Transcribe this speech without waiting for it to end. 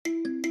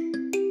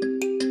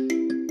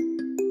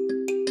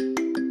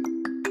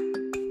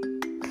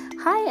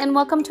and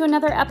welcome to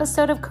another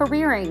episode of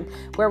Careering,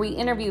 where we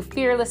interview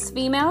fearless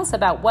females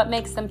about what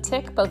makes them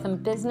tick both in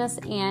business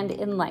and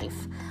in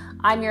life.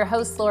 I'm your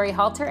host, Lori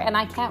Halter, and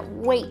I can't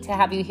wait to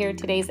have you hear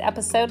today's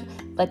episode.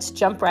 Let's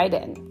jump right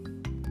in.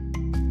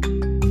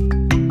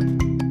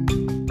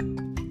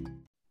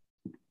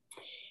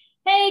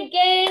 Hey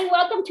gang,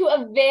 welcome to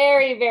a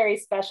very, very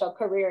special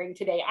Careering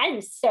today.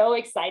 I'm so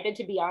excited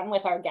to be on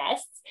with our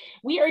guests.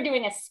 We are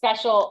doing a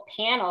special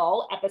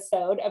panel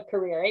episode of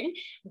Careering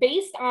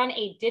based on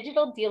a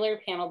digital dealer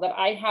panel that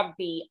I have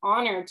the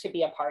honor to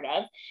be a part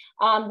of.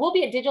 We'll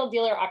be at Digital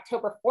Dealer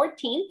October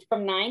 14th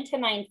from 9 to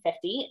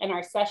 9:50, and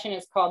our session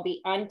is called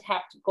The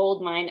Untapped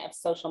Gold Mine of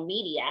Social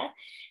Media.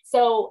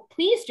 So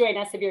please join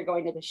us if you're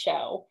going to the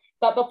show.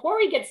 But before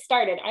we get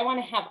started, I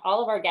want to have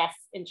all of our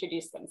guests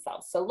introduce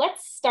themselves. So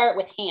let's start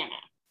with Hannah.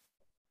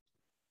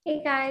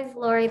 Hey guys,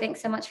 Lori,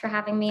 thanks so much for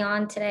having me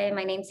on today.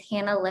 My name's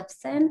Hannah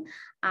Lipson.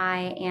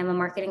 I am a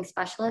marketing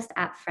specialist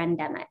at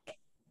Friendemic.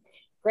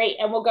 Great,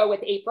 and we'll go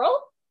with April.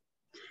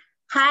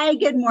 Hi,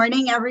 good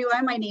morning,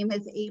 everyone. My name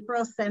is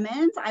April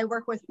Simmons. I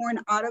work with Horn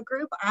Auto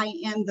Group. I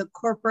am the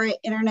Corporate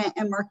Internet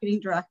and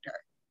Marketing Director.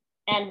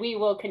 And we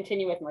will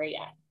continue with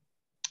Maria.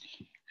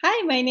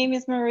 Hi, my name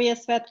is Maria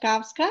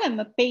Svetkowska. I'm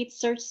a paid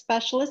search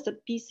specialist at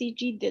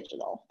PCG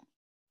Digital.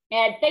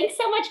 And thanks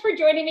so much for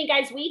joining me,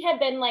 guys. We have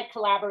been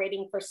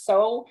collaborating for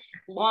so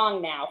long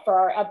now for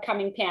our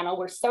upcoming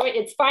panel.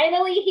 It's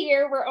finally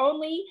here. We're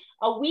only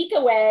a week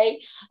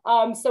away.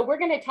 So we're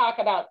going to talk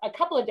about a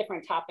couple of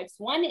different topics.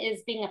 One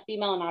is being a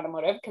female in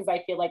automotive, because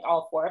I feel like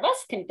all four of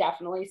us can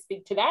definitely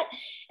speak to that.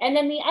 And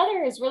then the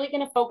other is really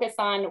going to focus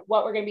on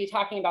what we're going to be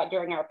talking about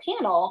during our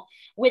panel,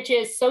 which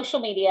is social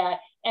media,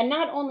 and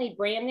not only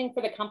branding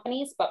for the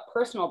companies, but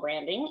personal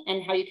branding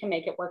and how you can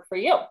make it work for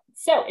you.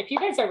 So if you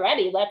guys are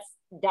ready, let's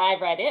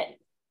dive right in.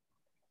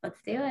 Let's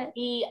do it.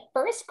 The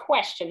first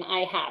question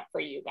I have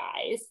for you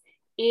guys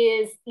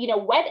is,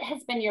 what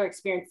has been your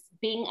experience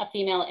being a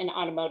female in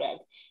automotive?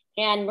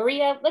 And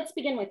Maria, let's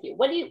begin with you.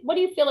 What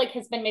do you feel like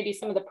has been maybe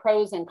some of the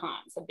pros and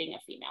cons of being a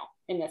female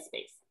in this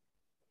space?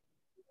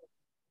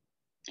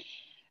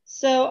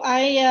 So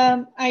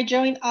I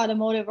joined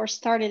automotive, or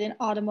started in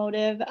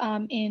automotive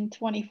in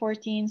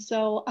 2014.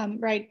 So a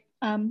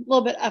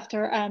little bit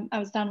after I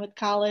was done with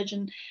college,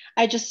 and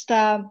I just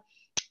kind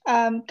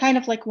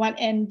of went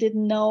and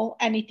didn't know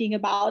anything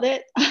about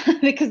it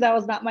because that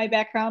was not my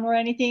background or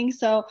anything.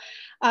 So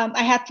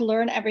I had to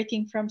learn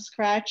everything from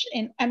scratch.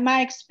 And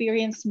my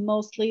experience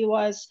mostly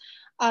was,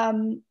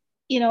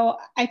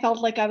 I felt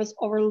like I was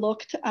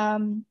overlooked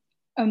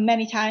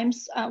many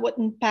times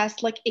within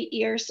past 8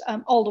 years,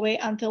 all the way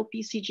until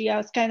PCG. I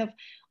was kind of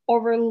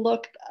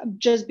overlooked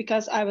just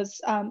because I was,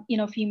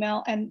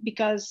 female, and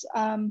because,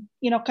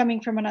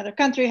 coming from another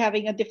country,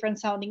 having a different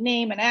sounding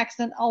name and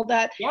accent, all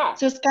that. Yeah.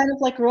 So it's kind of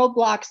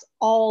roadblocks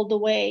all the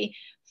way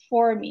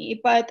for me.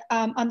 But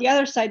on the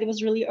other side, it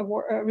was really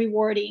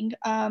rewarding.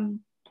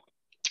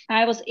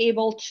 I was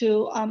able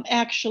to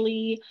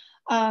actually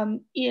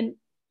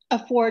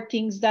afford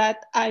things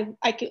that I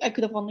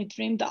could have only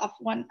dreamed of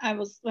when I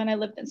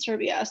lived in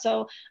Serbia.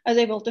 So I was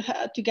able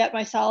to get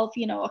myself,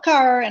 a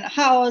car and a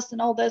house and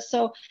all this.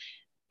 So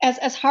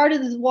as hard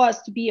as it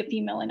was to be a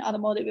female in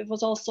automotive, it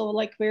was also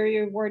very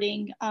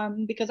rewarding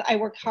because I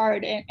worked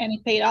hard and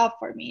it paid off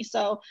for me.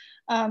 So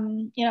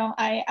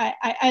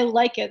I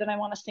like it, and I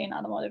want to stay in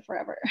automotive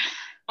forever.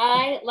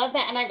 I love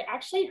that. And I've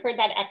actually heard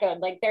that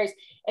echoed. There's,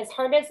 as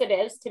hard as it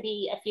is to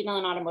be a female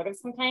in automotive,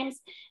 sometimes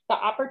the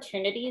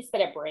opportunities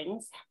that it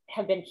brings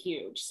have been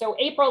huge. So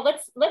April,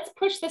 let's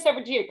push this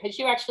over to you, because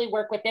you actually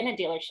work within a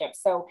dealership.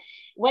 So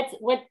what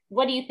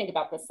do you think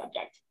about this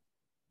subject?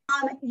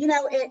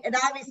 It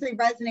obviously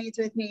resonates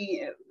with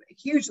me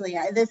hugely.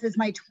 This is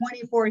my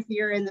 24th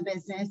year in the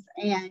business,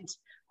 and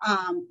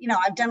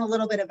I've done a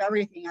little bit of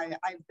everything.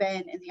 I've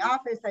been in the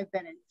office, I've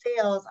been in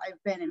sales,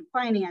 I've been in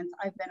finance,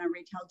 I've been a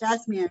retail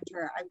desk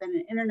manager, I've been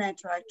an internet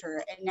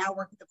director, and now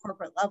work at the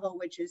corporate level,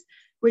 which is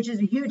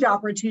a huge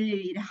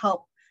opportunity to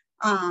help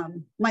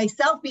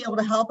myself be able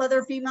to help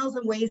other females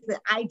in ways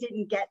that I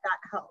didn't get that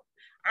help.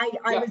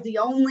 I was the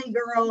only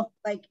girl,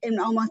 in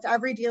almost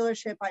every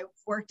dealership I've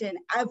worked in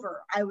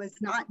ever. I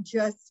was not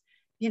just,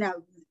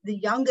 the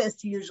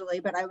youngest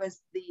usually, but I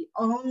was the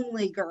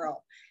only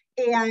girl.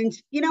 And,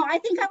 I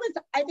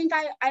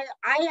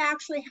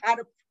actually had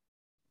a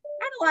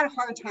lot of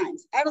hard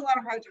times.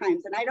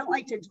 And I don't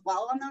like to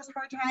dwell on those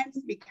hard times,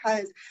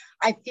 because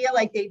I feel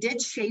like they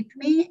did shape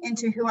me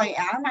into who I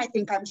am. I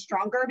think I'm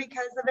stronger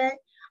because of it.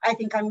 I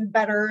think I'm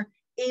better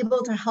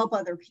able to help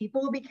other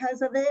people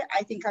because of it.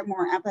 I think I'm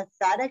more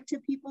empathetic to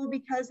people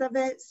because of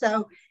it.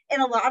 So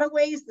in a lot of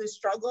ways, the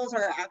struggles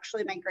are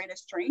actually my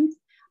greatest strength.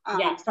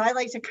 So I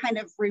like to kind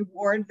of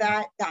reward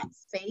that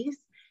space.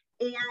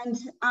 And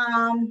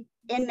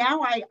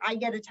now I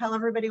get to tell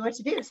everybody what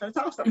to do. So it's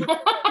awesome.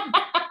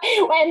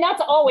 And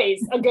that's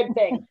always a good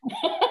thing.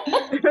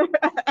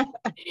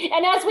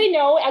 And as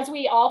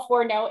we all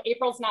four know,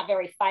 April's not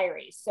very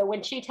fiery. So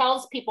when she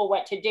tells people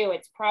what to do,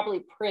 it's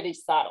probably pretty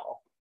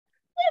subtle.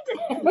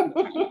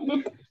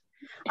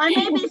 I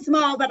may be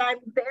small, but I'm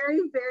very,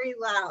 very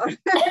loud.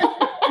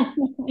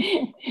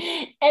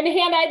 And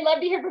Hannah, I'd love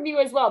to hear from you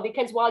as well,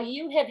 because while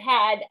you have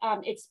had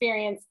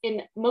experience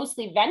in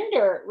mostly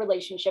vendor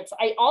relationships,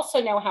 I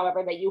also know,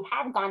 however, that you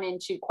have gone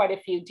into quite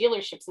a few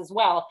dealerships as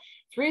well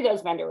through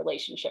those vendor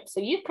relationships. So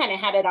you've kind of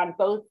had it on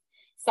both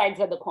sides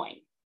of the coin.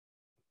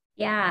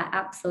 Yeah,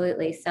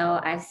 absolutely. So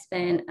I've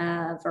spent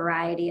a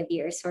variety of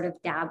years sort of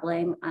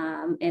dabbling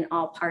in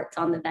all parts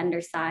on the vendor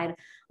side,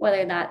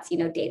 whether that's,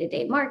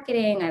 day-to-day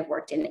marketing. I've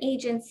worked in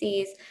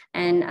agencies,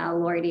 and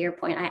Lori, to your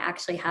point, I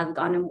actually have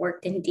gone and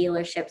worked in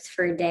dealerships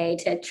for a day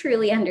to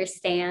truly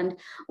understand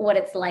what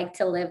it's like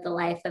to live the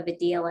life of a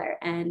dealer.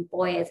 And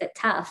boy, is it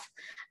tough.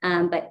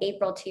 But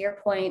April, to your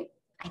point,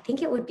 I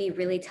think it would be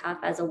really tough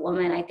as a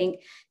woman. I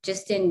think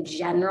just in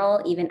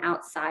general, even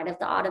outside of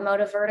the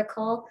automotive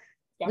vertical,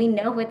 we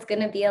know it's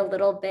going to be a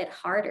little bit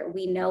harder.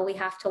 We know we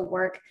have to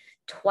work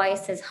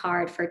twice as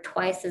hard for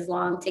twice as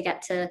long to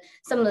get to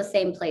some of the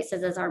same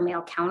places as our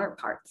male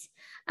counterparts.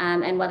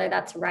 And whether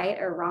that's right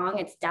or wrong,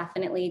 it's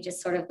definitely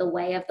just sort of the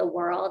way of the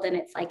world. And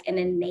it's like an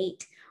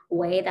innate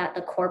way that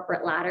the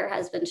corporate ladder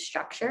has been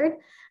structured.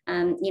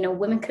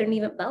 Women couldn't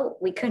even vote.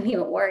 We couldn't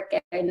even work.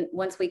 And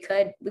once we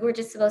could, we were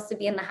just supposed to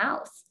be in the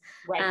house.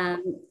 Right.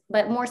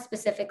 But more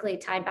specifically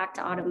tied back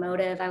to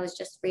automotive, I was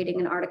just reading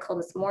an article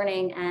this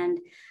morning, and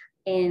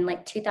in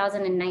like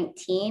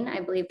 2019, I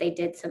believe they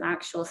did some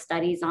actual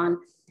studies on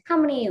how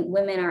many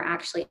women are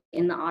actually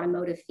in the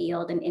automotive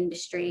field and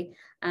industry.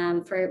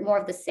 For more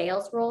of the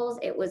sales roles,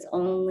 it was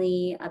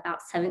only about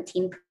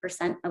 17%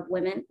 of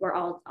women were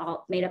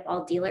all made up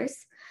all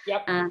dealers.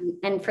 Yep.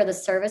 And for the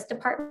service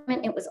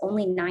department, it was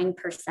only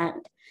 9%.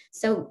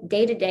 So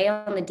day to day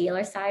on the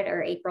dealer side,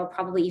 or April,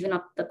 probably even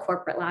up the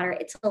corporate ladder,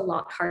 it's a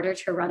lot harder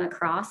to run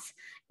across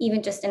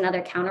even just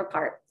another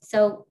counterpart.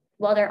 So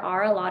while there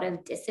are a lot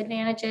of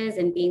disadvantages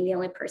in being the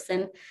only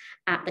person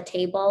at the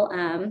table,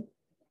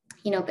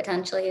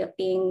 potentially of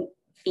being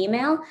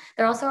female,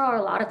 there also are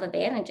a lot of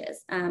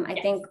advantages. I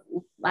think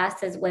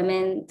us as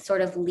women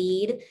sort of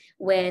lead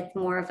with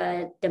more of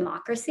a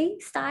democracy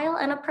style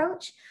and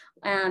approach.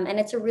 And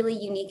it's a really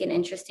unique and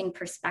interesting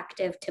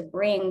perspective to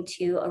bring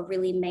to a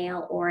really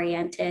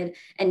male-oriented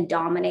and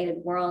dominated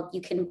world.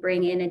 You can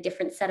bring in a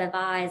different set of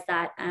eyes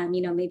that,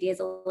 maybe is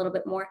a little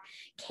bit more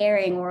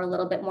caring or a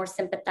little bit more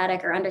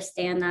sympathetic, or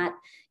understand that,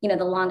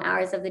 the long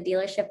hours of the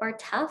dealership are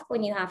tough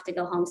when you have to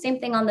go home. Same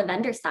thing on the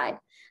vendor side.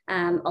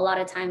 A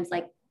lot of times,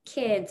 like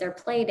kids or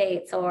play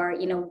dates or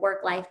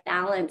work-life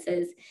balance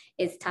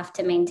is tough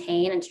to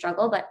maintain and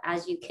struggle. But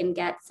as you can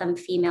get some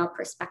female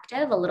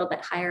perspective a little bit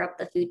higher up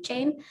the food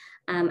chain,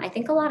 I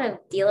think a lot of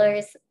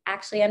dealers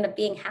actually end up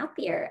being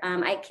happier.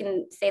 I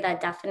can say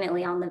that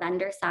definitely on the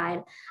vendor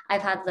side.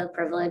 I've had the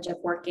privilege of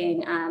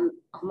working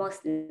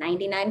almost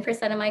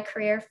 99% of my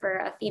career for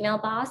a female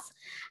boss.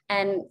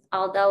 And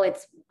although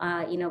it's,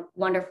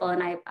 wonderful,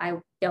 and I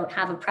don't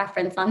have a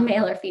preference on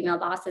male or female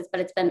bosses,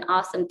 but it's been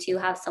awesome to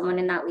have someone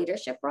in that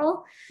leadership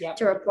role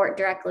to report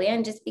directly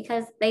in, just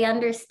because they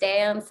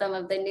understand some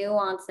of the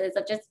nuances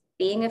of just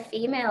being a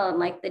female and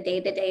like the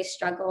day-to-day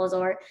struggles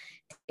or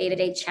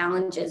day-to-day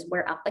challenges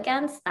we're up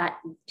against that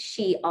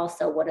she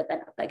also would have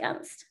been up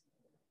against.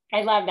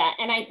 I love that.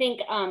 And I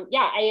think, I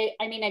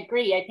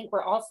agree. I think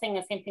we're all saying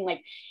the same thing.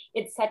 Like,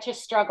 it's such a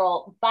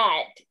struggle,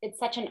 but it's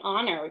such an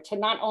honor to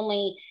not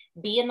only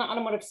be in the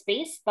automotive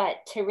space, but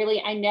to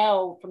really, I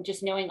know from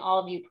just knowing all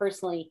of you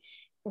personally,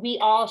 we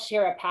all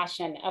share a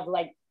passion of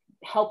like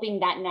helping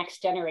that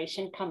next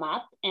generation come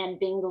up and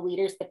being the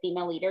leaders, the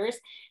female leaders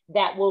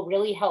that will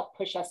really help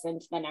push us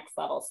into the next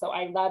level. So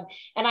I love,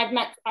 and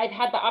I've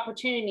had the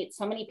opportunity to meet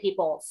so many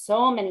people,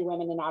 so many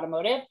women in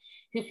automotive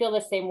who feel the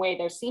same way.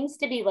 There seems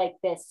to be like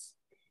this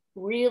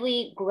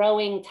really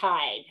growing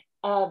tide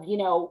of,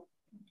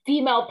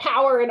 female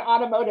power in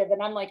automotive.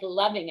 And I'm like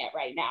loving it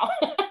right now.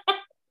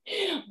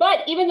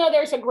 But even though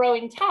there's a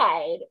growing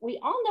tide, we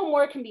all know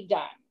more can be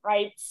done,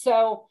 right?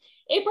 So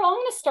April, I'm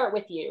going to start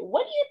with you.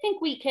 What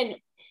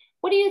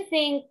do you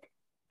think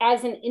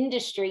as an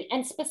industry,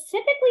 and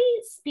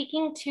specifically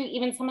speaking to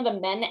even some of the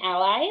men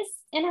allies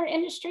in our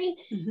industry,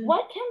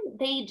 what can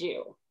they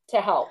do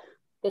to help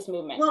this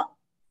movement? Well,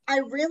 I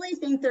really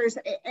think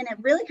and it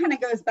really kind of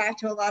goes back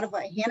to a lot of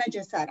what Hannah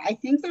just said. I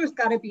think there's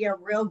got to be a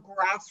real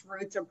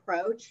grassroots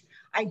approach.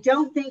 I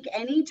don't think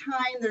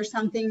anytime there's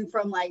something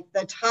from like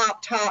the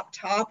top,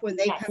 when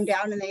they come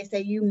down and they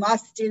say, you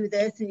must do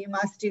this and you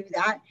must do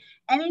that.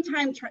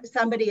 Anytime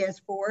somebody is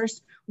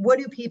forced, what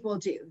do people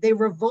do? They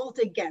revolt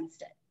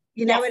against it.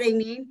 You know what I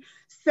mean?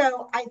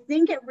 So I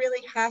think it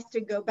really has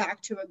to go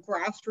back to a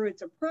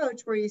grassroots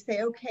approach where you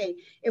say, okay,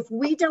 if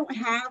we don't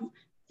have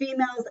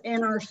females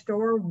in our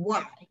store,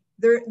 why?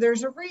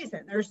 There's a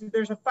reason.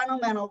 There's a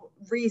fundamental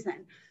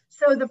reason.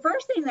 So the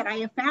first thing that I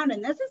have found,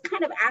 and this is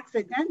kind of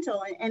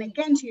accidental, and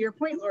again, to your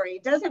point, Lori,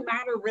 it doesn't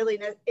matter really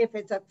if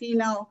it's a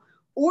female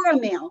or a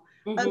male.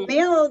 A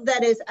male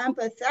that is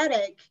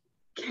empathetic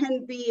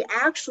can be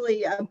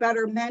actually a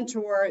better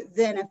mentor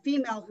than a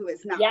female who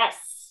is not.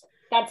 Yes,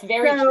 that's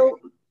very true.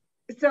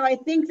 so I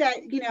think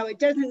that, you know, it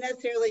doesn't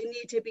necessarily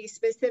need to be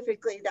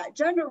specifically that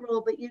gender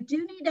role, but you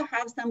do need to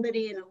have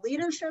somebody in a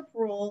leadership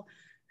role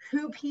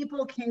who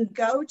people can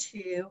go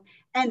to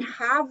and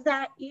have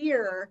that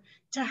ear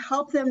to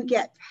help them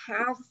get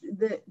past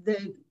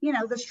the you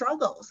know, the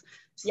struggles.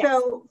 Yes.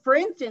 So for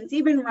instance,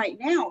 even right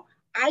now,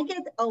 I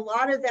get a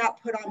lot of that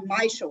put on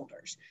my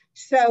shoulders.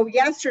 So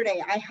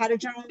yesterday I had a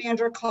general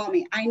manager call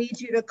me. I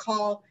need you to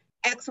call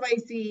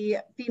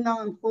XYZ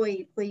female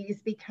employee, please,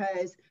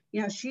 because,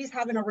 you know, she's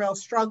having a real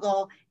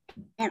struggle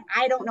and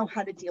I don't know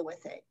how to deal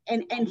with it.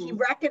 And he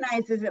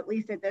recognizes, at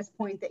least at this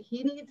point, that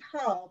he needs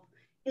help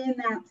in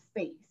that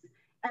space.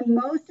 And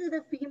most of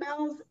the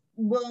females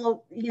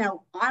will, you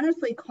know,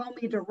 honestly call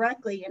me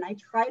directly, and I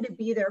try to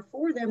be there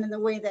for them in the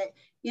way that,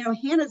 you know,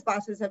 Hannah's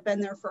bosses have been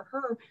there for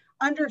her,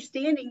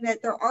 understanding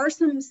that there are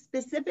some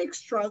specific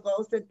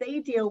struggles that they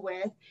deal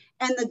with,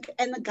 and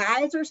the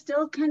guys are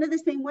still kind of the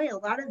same way. A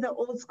lot of the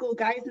old school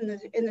guys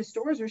in the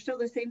stores are still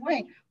the same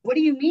way. What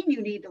do you mean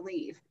you need to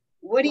leave?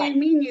 What do you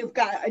mean you've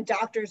got a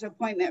doctor's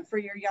appointment for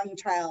your young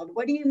child?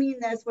 What do you mean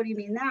this? What do you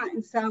mean that?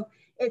 And so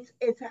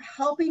it's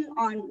helping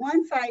on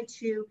one side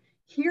to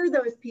hear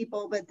those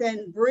people, but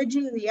then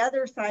bridging the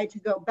other side to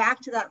go back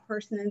to that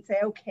person and say,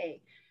 okay,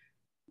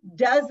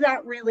 does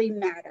that really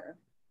matter?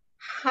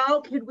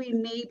 How could we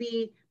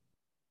maybe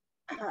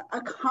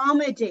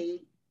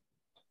accommodate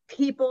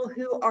people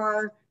who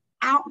are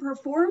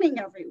outperforming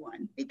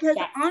everyone? Because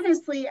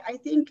honestly, I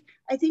think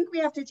we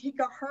have to take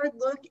a hard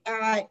look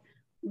at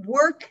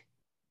work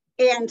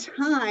and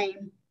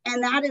time,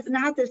 and that is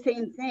not the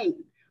same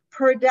thing.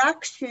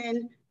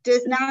 Production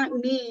does not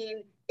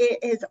mean it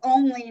is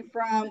only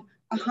from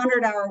a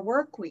 100-hour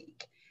work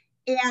week.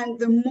 And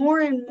the more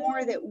and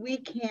more that we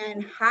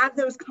can have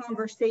those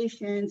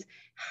conversations,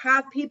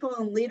 have people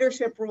in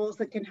leadership roles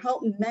that can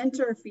help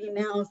mentor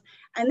females.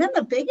 And then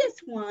the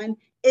biggest one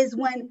is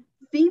when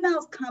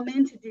females come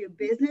in to do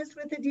business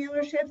with the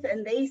dealerships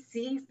and they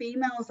see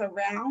females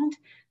around,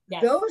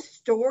 those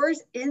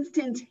stores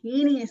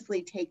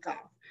instantaneously take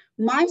off.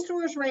 My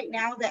stores right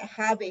now that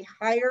have a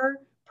higher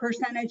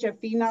percentage of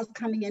females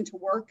coming into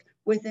work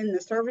within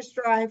the service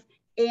drive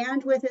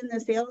and within the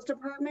sales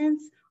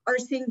departments are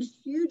seeing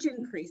huge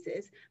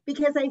increases,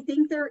 because I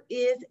think there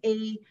is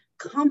a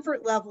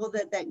comfort level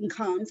that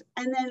comes,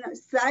 and then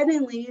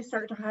suddenly you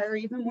start to hire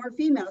even more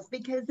females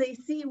because they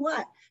see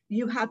what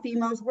you have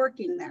females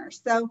working there.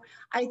 So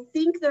I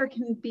think there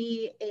can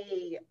be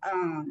a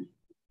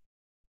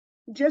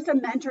just a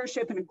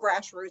mentorship and a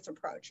grassroots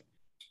approach.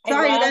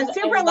 Sorry, that's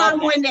super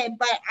long-winded,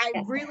 but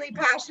I'm really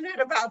passionate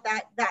about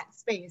that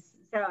space.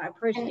 So I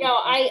appreciate it.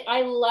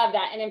 I love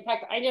that. And in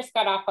fact, I just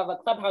got off of a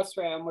Clubhouse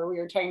room where we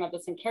were talking about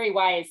this, and Carrie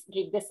Wise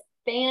gave this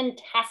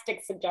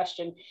fantastic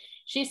suggestion.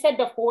 She said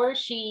before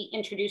she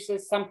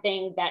introduces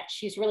something that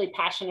she's really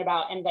passionate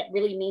about and that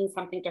really means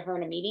something to her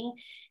in a meeting,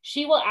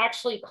 she will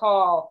actually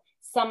call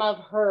some of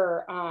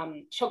her,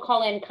 she'll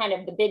call in kind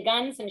of the big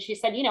guns. And she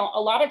said, you know,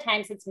 a lot of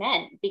times it's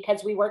men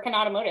because we work in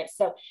automotive.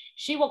 So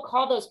she will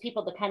call those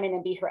people to come in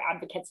and be her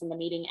advocates in the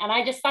meeting. And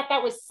I just thought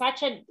that was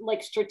such a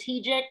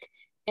strategic,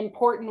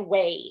 important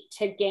way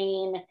to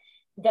gain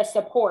the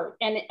support.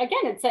 And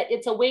again,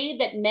 it's a way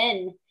that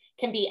men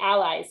can be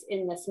allies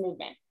in this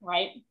movement,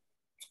 right?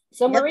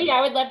 So Marie,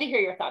 I would love to hear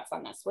your thoughts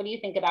on this. What do you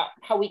think about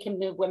how we can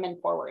move women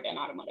forward in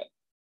automotive?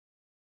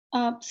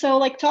 So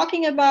like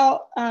talking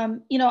about,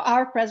 you know,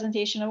 our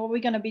presentation and what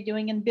we're going to be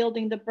doing and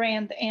building the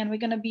brand. And we're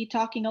going to be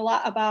talking a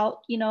lot about,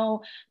 you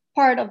know,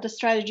 part of the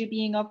strategy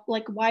being of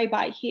like, why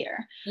buy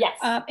here? Yes.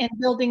 And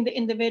building the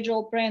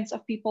individual brands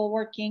of people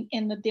working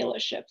in the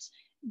dealerships.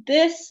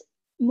 This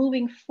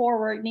moving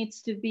forward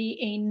needs to be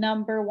a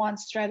number one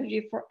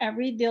strategy for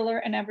every dealer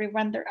and every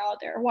vendor out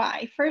there.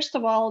 Why? First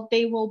of all,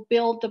 they will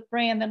build the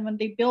brand. And when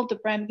they build the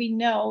brand, we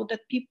know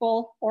that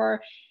people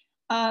or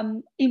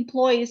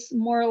employees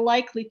more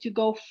likely to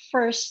go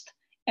first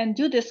and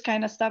do this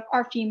kind of stuff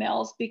are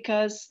females,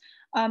 because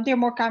they're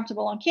more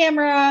comfortable on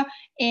camera,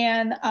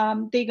 and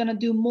they're going to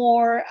do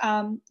more,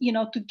 you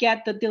know, to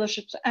get the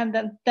dealerships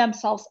and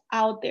themselves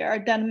out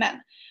there than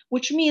men,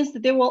 which means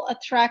that they will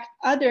attract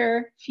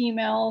other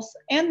females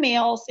and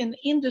males in the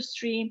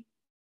industry.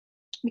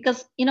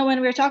 Because, you know,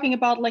 when we're talking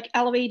about like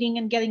elevating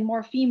and getting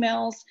more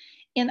females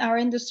in our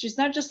industry, it's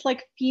not just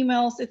like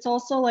females, it's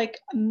also like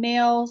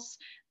males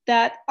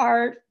that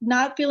are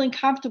not feeling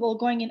comfortable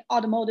going in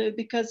automotive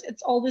because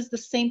it's always the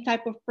same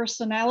type of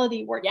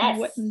personality working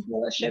with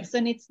dealerships,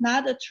 and it's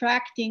not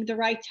attracting the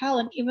right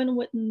talent, even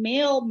with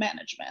male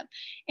management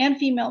and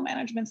female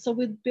management. So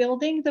with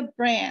building the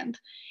brand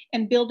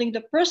and building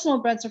the personal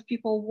brands of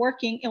people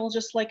working, it will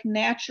just like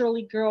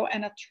naturally grow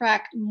and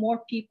attract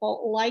more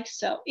people like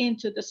so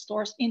into the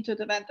stores, into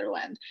the vendor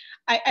land.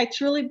 I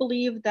truly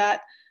believe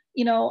that,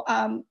 you know,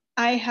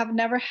 I have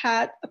never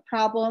had a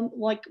problem.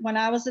 Like when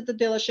I was at the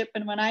dealership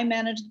and when I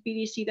managed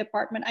the BDC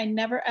department, I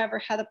never ever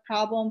had a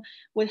problem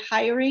with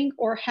hiring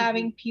or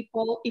having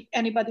people, if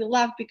anybody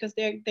left because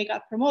they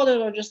got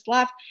promoted or just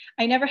left,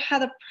 I never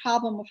had a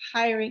problem of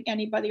hiring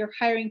anybody or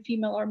hiring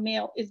female or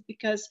male, is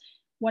because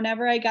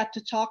whenever I got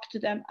to talk to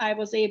them, I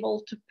was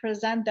able to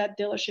present that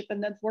dealership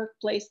and that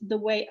workplace the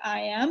way I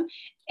am.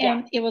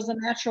 And it was a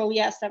natural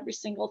yes every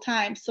single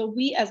time. So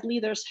we as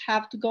leaders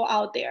have to go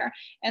out there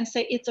and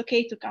say it's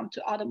okay to come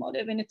to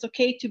automotive, and it's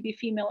okay to be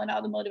female in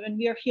automotive, and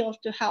we are here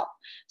to help.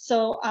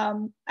 So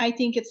I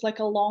think it's like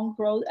a long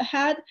road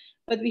ahead,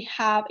 but we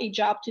have a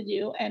job to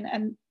do.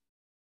 And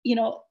you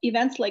know,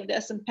 events like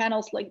this and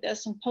panels like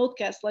this and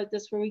podcasts like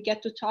this, where we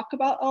get to talk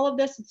about all of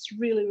this, it's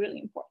really, really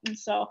important.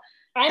 So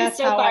I'm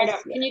so fired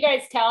up. Can you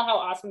guys tell how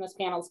awesome this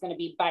panel is going to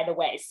be, by the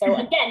way? So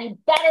again, you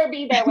better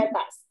be there with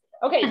us.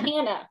 Okay,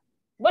 Hannah,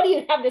 what do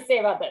you have to say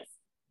about this?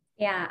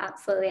 Yeah,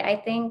 absolutely. I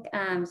think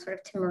sort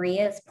of to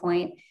Maria's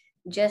point,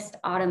 just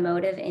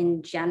automotive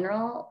in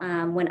general,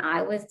 when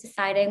I was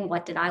deciding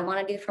what did I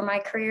want to do for my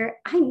career,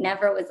 I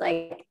never was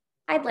like,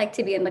 I'd like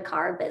to be in the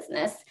car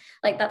business.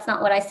 Like, that's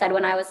not what I said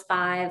when I was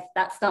 5.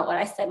 That's not what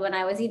I said when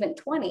I was even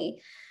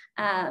 20.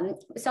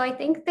 So I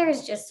think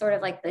there's just sort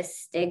of like this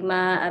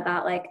stigma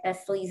about like a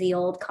sleazy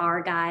old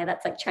car guy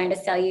that's like trying to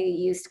sell you a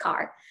used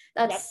car.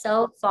 That's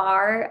so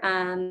far,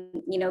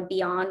 you know,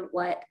 beyond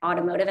what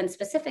automotive, and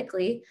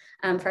specifically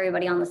for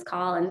everybody on this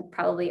call and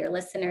probably your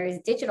listeners,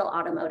 digital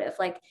automotive,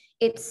 like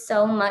it's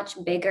so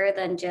much bigger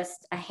than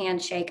just a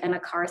handshake and a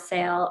car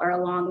sale or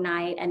a long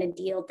night and a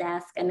deal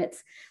desk. And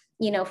it's,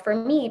 you know, for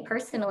me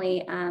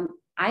personally,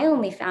 I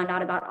only found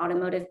out about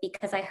automotive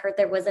because I heard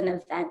there was an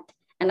event,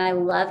 and I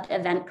loved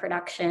event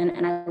production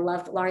and I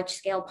loved large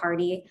scale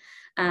party.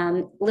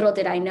 Little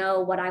did I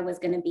know what I was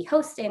going to be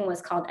hosting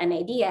was called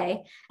NADA,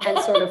 and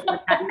sort of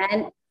what that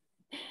meant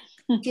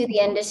to the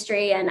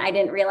industry. And I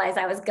didn't realize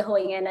I was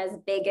going in as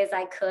big as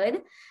I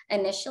could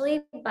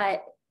initially,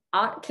 but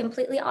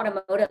completely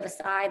automotive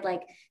aside,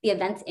 like the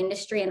events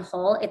industry in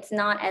whole, it's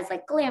not as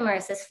like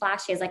glamorous, as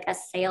flashy as like a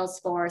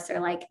Salesforce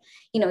or like,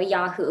 you know,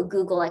 Yahoo,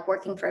 Google, like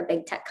working for a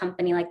big tech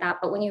company like that.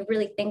 But when you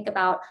really think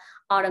about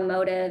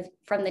automotive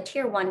from the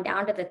tier 1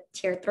 down to the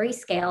tier 3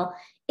 scale,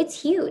 it's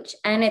huge,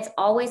 and it's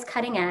always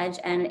cutting edge,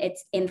 and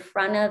it's in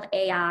front of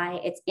AI,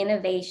 it's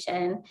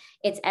innovation,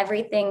 it's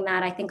everything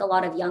that I think a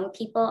lot of young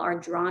people are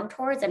drawn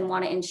towards and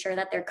want to ensure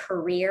that their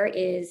career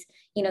is,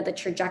 you know, the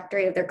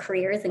trajectory of their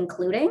career is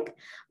including,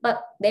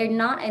 but they're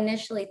not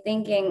initially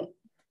thinking,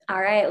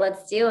 all right,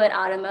 let's do it,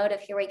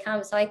 automotive, here we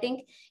come. So I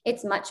think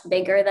it's much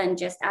bigger than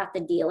just at the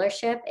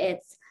dealership.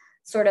 It's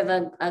sort of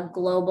a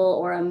global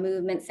or a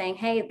movement saying,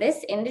 hey,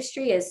 this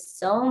industry is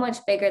so much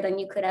bigger than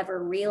you could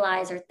ever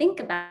realize or think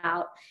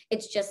about.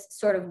 It's just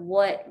sort of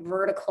what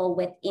vertical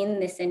within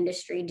this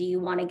industry do you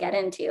want to get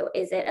into?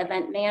 Is it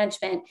event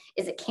management?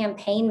 Is it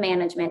campaign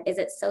management? Is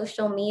it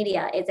social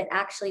media? Is it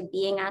actually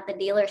being at the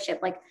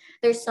dealership? Like,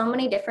 there's so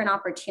many different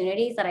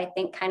opportunities that I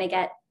think kind of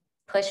get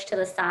pushed to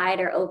the side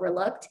or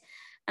overlooked.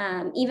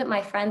 Even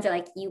my friends are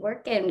like, you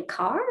work in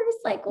cars?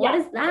 Like, what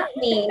does that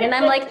mean? And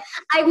I'm like,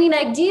 I mean,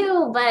 I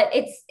do, but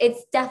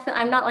it's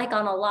definitely, I'm not like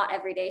on a lot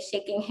every day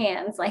shaking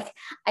hands. Like,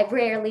 I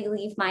rarely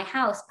leave my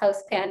house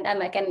post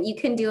pandemic, and you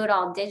can do it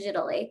all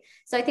digitally.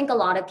 So I think a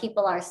lot of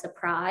people are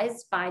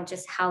surprised by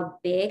just how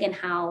big and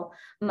how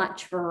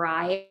much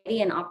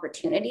variety and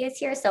opportunity is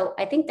here. So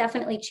I think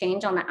definitely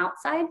change on the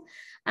outside.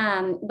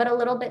 But a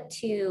little bit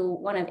to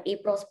one of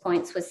April's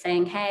points was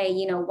saying, hey,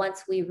 you know,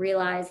 once we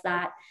realize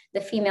that the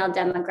female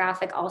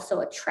demographic also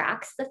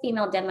attracts the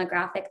female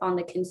demographic on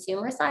the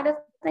consumer side of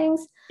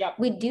things,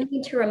 we do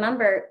need to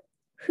remember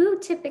who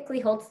typically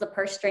holds the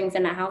purse strings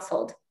in a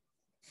household.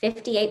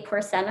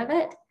 58% of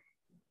it,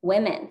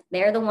 women.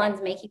 They're the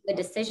ones making the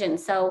decision.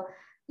 So,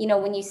 you know,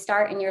 when you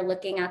start and you're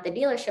looking at the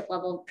dealership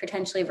level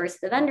potentially versus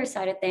the vendor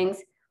side of things,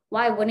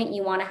 why wouldn't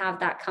you want to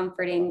have that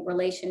comforting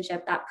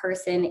relationship, that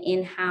person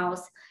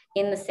in-house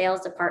in the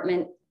sales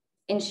department,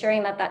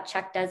 ensuring that that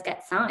check does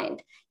get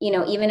signed? You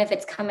know, even if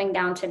it's coming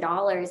down to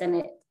dollars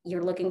and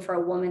you're looking for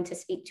a woman to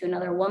speak to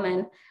another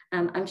woman,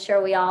 I'm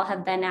sure we all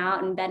have been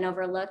out and been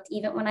overlooked,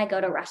 even when I go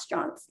to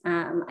restaurants.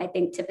 I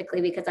think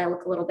typically because I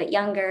look a little bit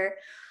younger,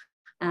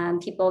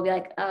 people will be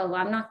like, oh, well,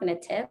 I'm not going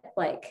to tip.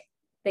 Like,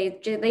 they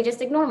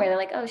just ignore me. They're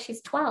like, oh,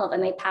 she's 12,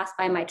 and they pass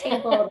by my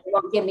table. They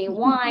won't give me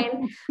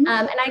wine.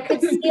 And I could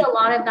see a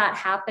lot of that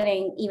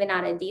happening even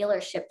at a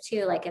dealership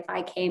too. Like, if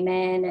I came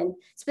in, and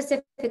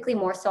specifically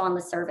more so on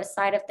the service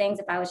side of things,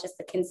 if I was just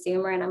the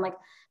consumer and I'm like,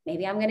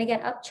 maybe I'm going to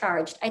get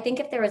upcharged. I think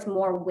if there was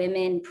more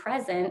women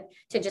present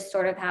to just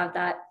sort of have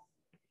that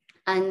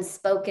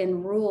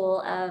unspoken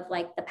rule of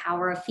like the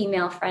power of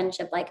female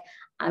friendship, like,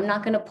 I'm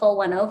not going to pull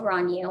one over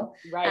on you.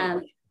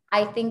 Right.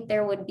 I think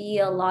there would be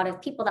a lot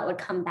of people that would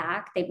come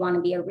back. They'd want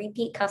to be a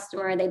repeat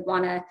customer. They'd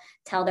want to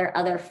tell their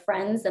other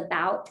friends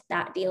about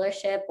that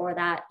dealership or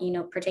that, you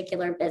know,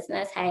 particular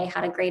business. Hey,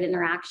 had a great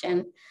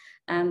interaction.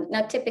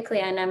 Now,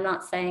 typically, and I'm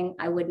not saying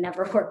I would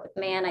never work with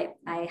man.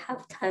 I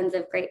have tons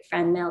of great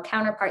friend male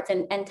counterparts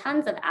and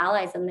tons of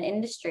allies in the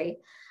industry.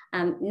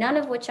 None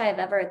of which I've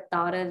ever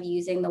thought of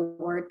using the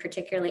word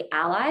particularly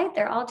ally.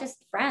 They're all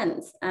just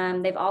friends.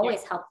 They've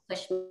always helped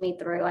push me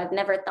through. I've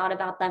never thought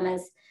about them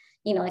as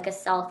you know, like a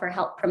self or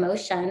help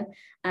promotion.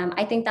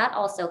 I think that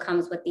also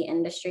comes with the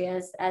industry.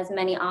 As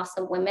many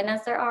awesome women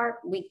as there are,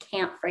 we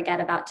can't forget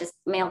about just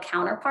male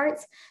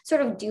counterparts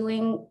sort of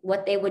doing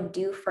what they would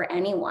do for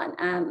anyone.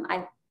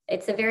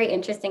 It's a very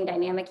interesting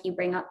dynamic you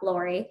bring up,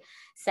 Lori,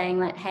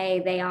 saying that, hey,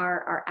 they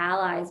are our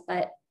allies,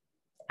 but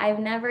I've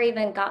never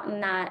even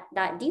gotten that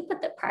deep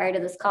with it prior to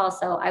this call.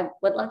 So I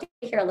would love to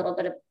hear a little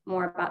bit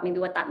more about maybe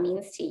what that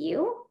means to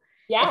you.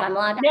 Yeah. If I'm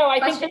allowed to no, I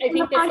think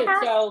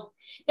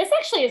this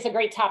actually is a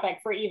great topic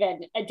for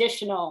even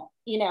additional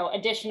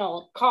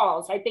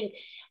calls. I think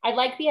I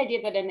like the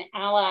idea that an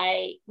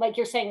ally, like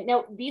you're saying,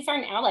 no, these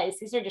aren't allies.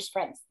 These are just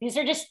friends. These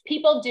are just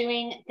people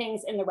doing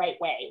things in the right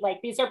way. Like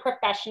these are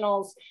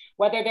professionals,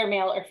 whether they're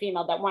male or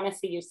female, that want to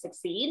see you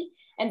succeed.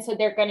 And so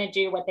they're going to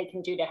do what they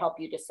can do to help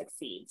you to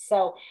succeed.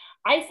 So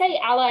I say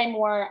ally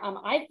more.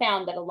 I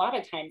found that a lot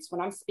of times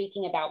when I'm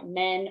speaking about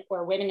men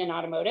or women in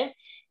automotive,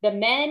 the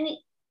men,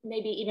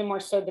 maybe even more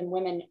so than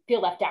women,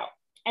 feel left out.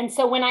 And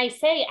so when I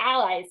say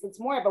allies, it's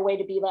more of a way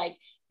to be like,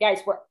 guys,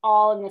 we're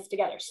all in this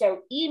together. So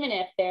even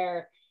if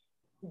they're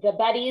the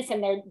buddies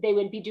and they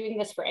would be doing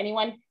this for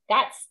anyone,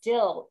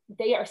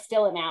 they are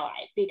still an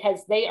ally, because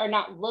they are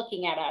not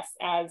looking at us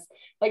as,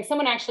 like,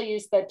 someone actually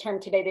used the term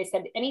today. They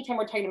said, anytime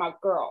we're talking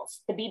about girls,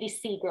 the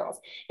BDC girls.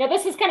 Now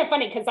this is kind of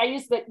funny because I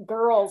use the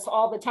girls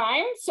all the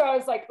time. So I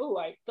was like, oh,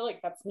 I feel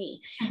like that's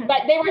me.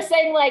 But they were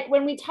saying, like,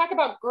 when we talk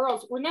about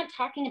girls, we're not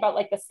talking about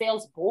like the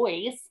sales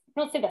boys. We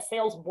don't say the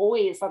sales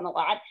boys on the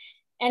lot.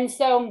 And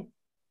so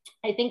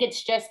I think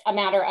it's just a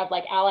matter of,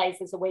 like,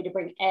 allies is a way to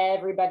bring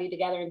everybody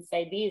together and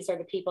say, these are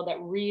the people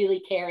that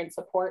really care and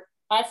support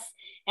us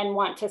and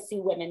want to see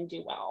women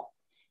do well.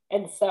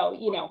 And so,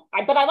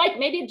 but I like,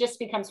 maybe it just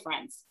becomes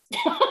friends,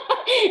 because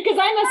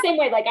I'm the same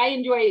way. Like, I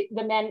enjoy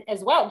the men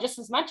as well, just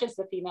as much as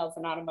the females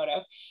in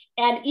automotive.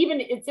 And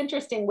even it's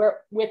interesting where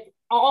with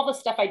all the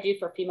stuff I do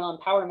for female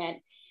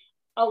empowerment,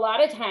 a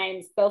lot of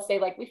times they'll say,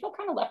 like, we feel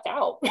kind of left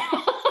out.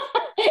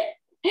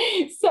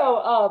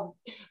 So,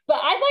 but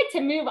I'd like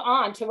to move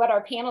on to what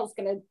our panel is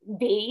going to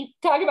be,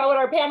 talk about what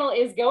our panel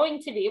is going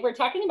to be. We're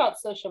talking about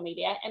social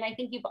media. And I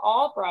think you've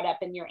all brought up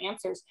in your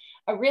answers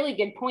a really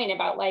good point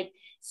about, like,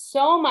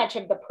 so much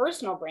of the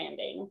personal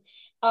branding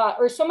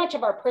or so much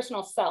of our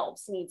personal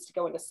selves needs to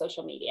go into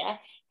social media.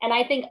 And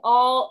I think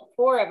all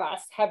four of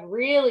us have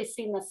really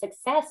seen the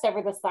success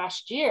over this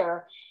last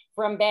year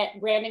from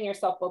branding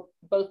yourself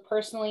both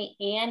personally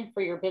and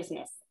for your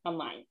business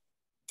online.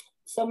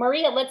 So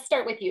Maria, let's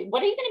start with you.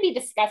 What are you going to be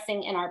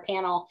discussing in our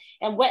panel,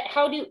 and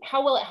how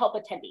will it help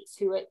attendees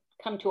who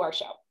come to our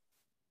show?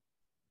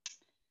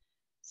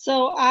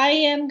 So I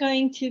am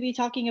going to be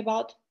talking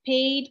about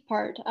paid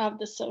part of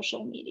the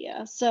social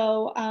media.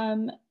 So,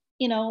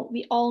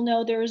 we all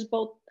know there's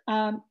both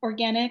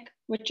organic,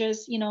 which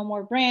is,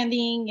 more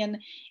branding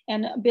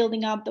and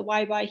building up the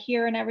why buy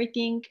here and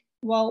everything.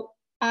 Well,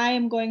 I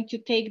am going to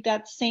take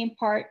that same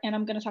part and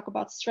I'm going to talk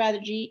about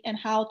strategy and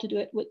how to do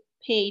it with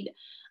paid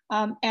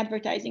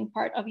advertising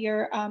part of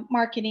your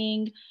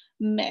marketing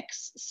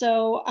mix.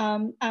 So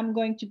I'm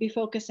going to be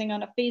focusing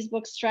on a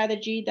Facebook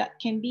strategy that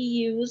can be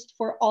used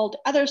for all the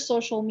other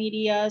social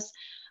medias.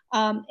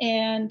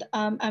 And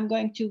I'm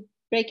going to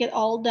break it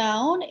all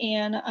down.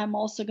 And I'm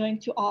also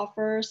going to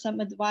offer some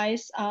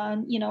advice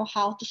on,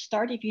 how to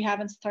start if you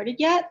haven't started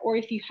yet, or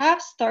if you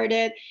have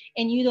started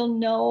and you don't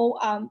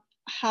know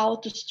how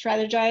to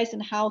strategize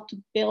and how to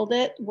build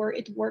it where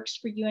it works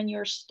for you and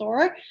your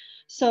store.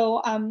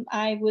 So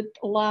I would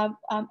love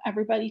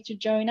everybody to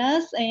join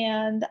us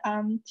and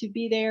to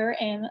be there,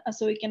 and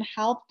so we can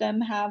help them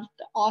have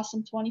the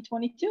awesome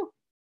 2022.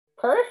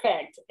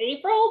 Perfect.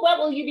 April, what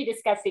will you be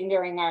discussing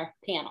during our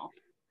panel?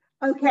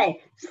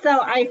 Okay,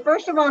 so I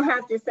first of all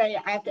have to say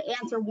I have to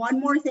answer one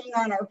more thing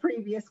on our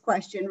previous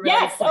question.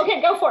 Yes, quick.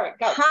 Okay, go for it.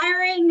 Go.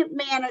 Hiring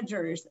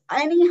managers,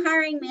 any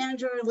hiring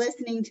manager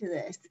listening to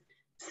this,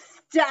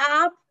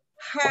 stop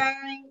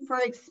hiring for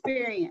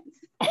experience.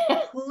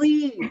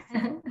 Please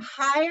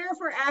hire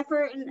for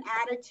effort and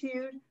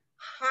attitude,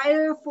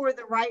 hire for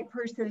the right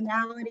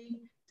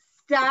personality,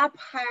 stop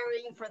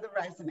hiring for the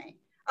resume.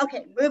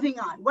 Okay, moving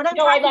on. What I'm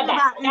talking I love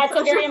that. That's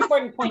a very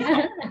important point.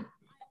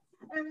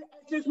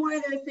 It's just one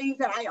of those things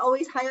that I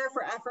always hire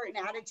for effort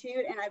and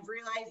attitude, and I've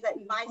realized that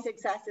my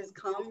success has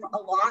come a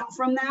lot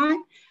from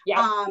that.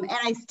 Yeah. And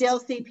I still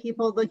see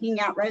people looking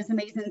at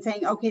resumes and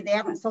saying, okay, they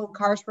haven't sold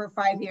cars for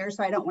 5 years,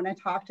 so I don't want to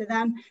talk to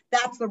them.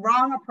 That's the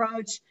wrong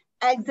approach.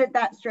 Exit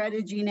that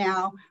strategy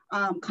now.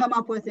 Come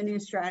up with a new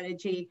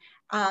strategy.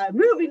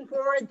 Moving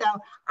forward,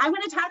 though, I'm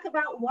going to talk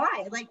about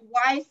why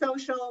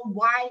social,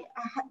 why,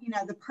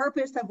 the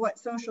purpose of what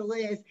social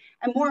is,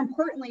 and more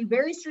importantly,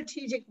 very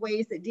strategic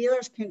ways that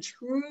dealers can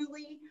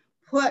truly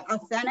put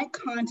authentic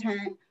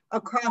content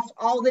across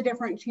all the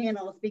different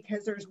channels,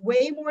 because there's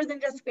way more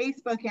than just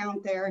Facebook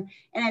out there.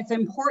 And it's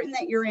important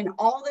that you're in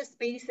all the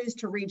spaces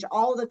to reach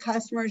all the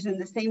customers in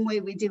the same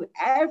way we do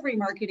every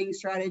marketing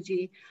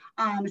strategy.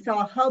 So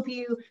I'll help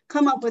you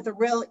come up with a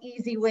real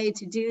easy way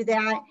to do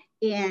that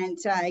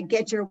and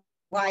get your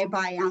why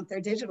buy out there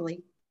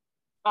digitally.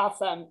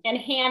 Awesome. And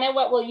Hannah,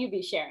 what will you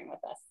be sharing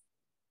with us?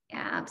 Yeah,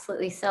 Yeah,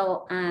 absolutely.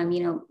 So,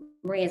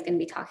 Maria's going to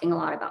be talking a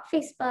lot about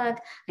Facebook.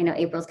 I know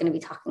April's going to be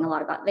talking a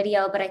lot about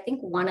video, but I think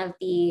one of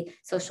the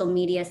social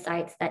media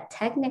sites that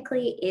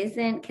technically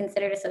isn't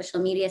considered a social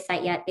media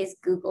site yet is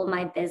Google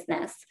My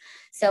Business.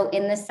 So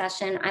in this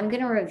session, I'm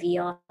going to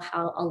reveal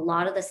how a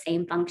lot of the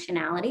same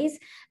functionalities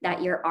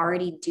that you're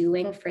already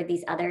doing for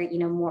these other,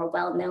 more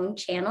well-known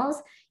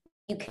channels,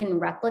 you can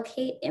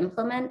replicate,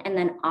 implement, and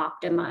then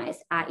optimize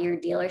at your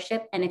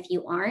dealership. And if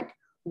you aren't,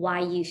 why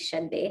you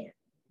should be.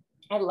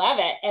 I love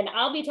it. And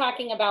I'll be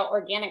talking about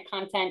organic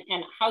content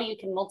and how you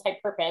can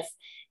multi-purpose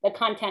the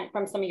content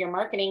from some of your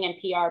marketing and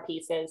PR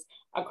pieces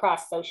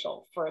across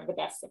social for the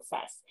best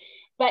success.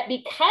 But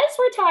because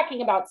we're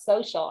talking about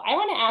social, I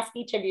want to ask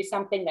each of you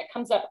something that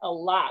comes up a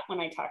lot when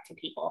I talk to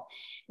people.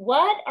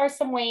 What are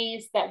some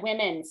ways that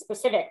women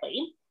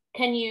specifically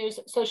can use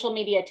social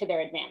media to their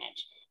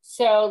advantage?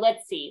 So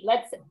let's see.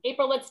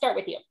 April, let's start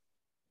with you.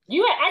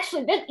 You're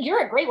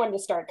a great one to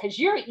start because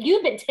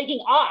you've been taking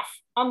off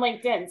on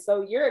LinkedIn,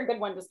 so you're a good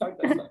one to start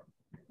this with.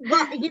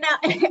 Well,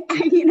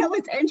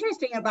 what's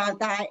interesting about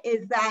that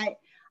is that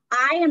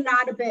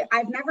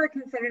I've never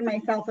considered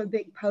myself a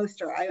big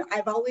poster.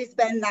 I've always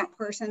been that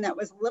person that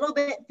was a little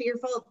bit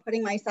fearful of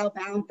putting myself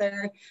out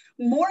there,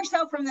 more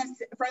so from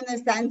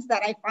the sense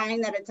that I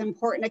find that it's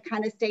important to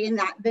kind of stay in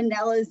that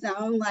vanilla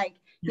zone. Like,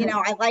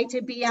 I like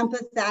to be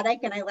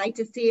empathetic and I like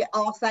to see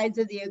all sides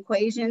of the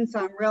equation.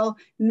 So I'm real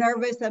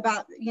nervous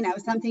about,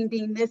 something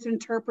being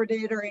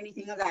misinterpreted or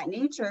anything of that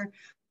nature.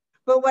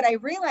 But what I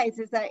realize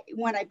is that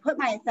when I put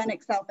my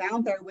authentic self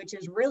out there, which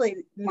is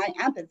really my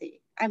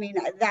empathy, I mean,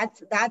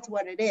 that's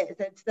what it is.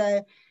 It's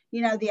the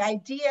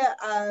idea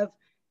of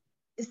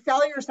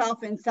sell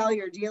yourself and sell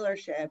your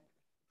dealership.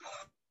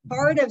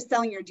 Part of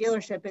selling your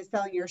dealership is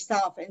selling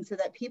yourself, and so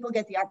that people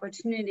get the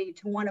opportunity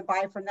to want to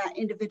buy from that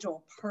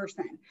individual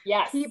person.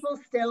 Yes. People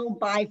still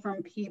buy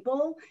from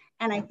people,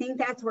 and I think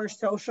that's where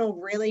social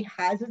really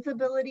has its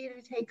ability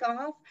to take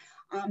off.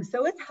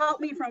 So it's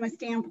helped me from a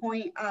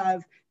standpoint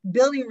of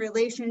building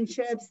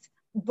relationships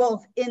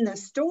both in the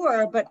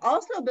store, but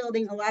also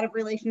building a lot of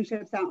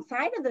relationships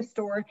outside of the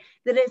store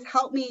that has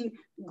helped me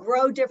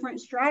grow different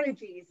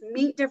strategies,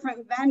 meet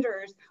different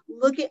vendors,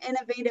 look at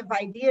innovative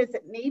ideas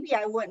that maybe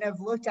I wouldn't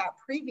have looked at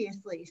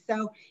previously.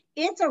 So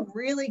it's a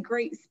really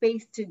great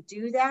space to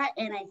do that.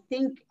 And I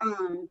think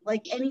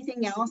like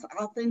anything else,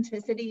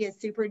 authenticity is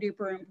super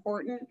duper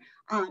important.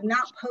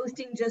 Not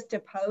posting just to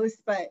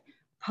post, but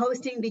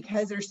posting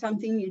because there's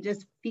something you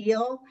just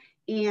feel.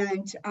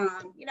 And,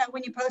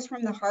 when you post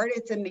from the heart,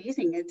 it's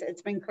amazing.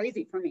 It's been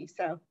crazy for me.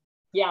 So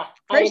yeah,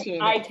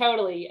 I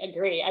totally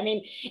agree. I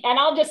mean, and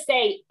I'll just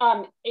say,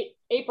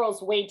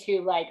 April's way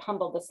too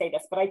humble to say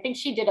this, but I think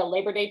she did a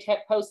Labor Day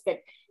post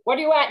that, what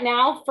are you at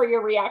now for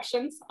your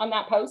reactions on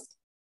that post?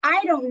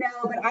 I don't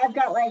know, but I've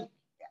got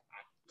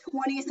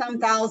 20-some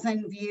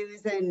thousand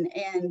views and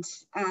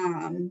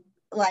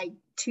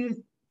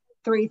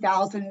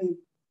 2,000-3,000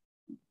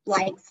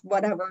 likes,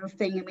 whatever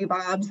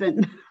thingamybobs.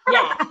 And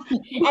yeah,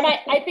 and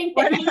I think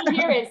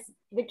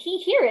the key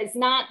here is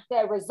not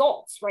the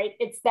results, right?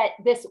 It's that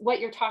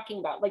what you're talking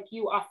about,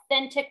 you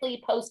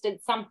authentically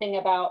posted something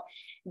about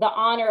the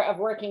honor of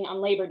working on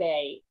Labor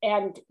Day,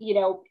 and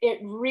it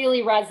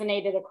really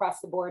resonated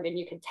across the board, and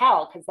you could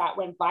tell because that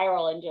went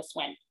viral and just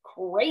went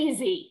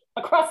crazy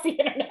across the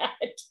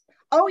internet.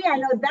 Oh yeah,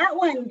 no, that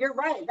one, you're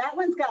right. That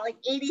one's got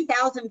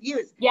 80,000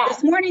 views. Yeah.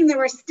 This morning there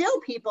were still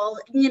people,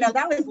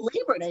 that was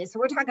Labor Day. So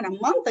we're talking a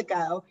month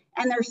ago,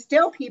 and there's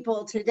still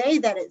people today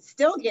that it's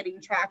still getting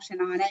traction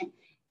on it.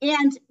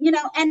 And,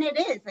 and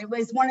it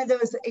was one of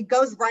those, it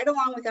goes right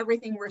along with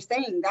everything we're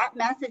saying. That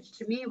message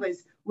to me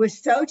was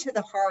so to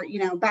the heart,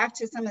 back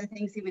to some of the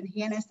things even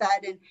Hannah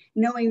said, and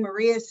knowing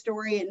Maria's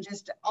story and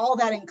just all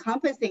that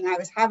encompassing. I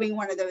was having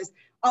one of those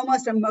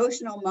almost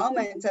emotional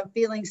moments of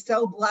feeling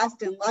so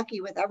blessed and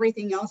lucky with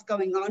everything else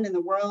going on in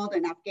the world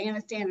and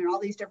Afghanistan and all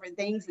these different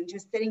things. And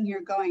just sitting here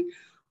going,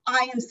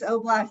 I am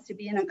so blessed to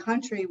be in a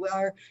country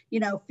where,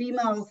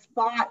 females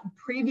fought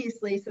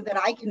previously so that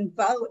I can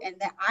vote, and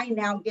that I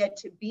now get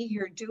to be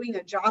here doing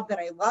a job that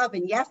I love.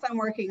 And yes, I'm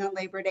working on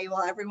Labor Day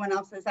while everyone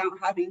else is out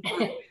having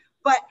fun,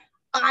 but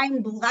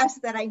I'm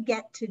blessed that I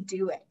get to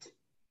do it.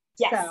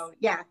 Yes. So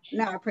yeah,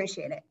 no, I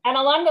appreciate it. And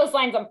along those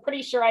lines, I'm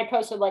pretty sure I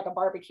posted a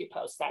barbecue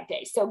post that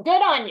day. So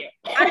good on you.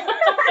 Hannah,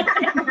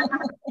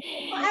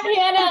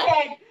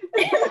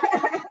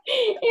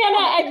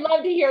 I'd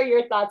love to hear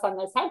your thoughts on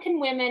this. How can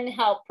women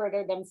help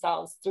further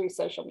themselves through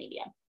social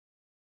media?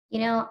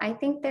 I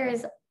think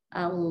there's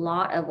a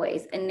lot of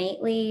ways.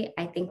 Innately,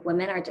 I think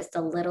women are just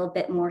a little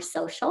bit more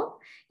social.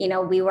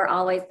 We were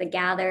always the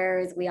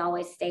gatherers. We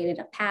always stayed in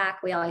a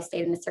pack. We always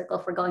stayed in a circle.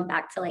 If we're going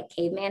back to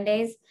caveman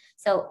days.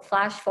 So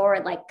flash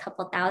forward a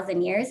couple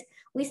thousand years,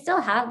 we still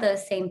have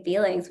those same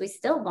feelings. We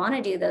still want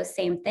to do those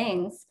same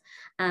things.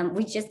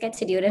 We just get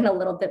to do it in a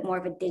little bit more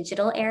of a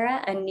digital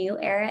era, a new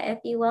era, if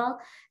you will.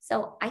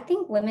 So I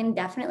think women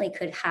definitely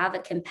could have a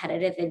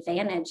competitive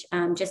advantage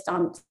just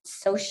on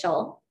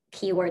social,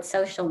 keyword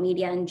social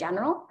media in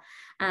general.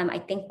 I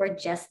think we're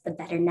just the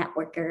better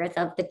networkers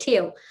of the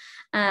two.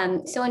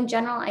 So in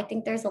general, I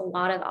think there's a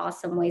lot of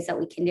awesome ways that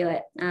we can do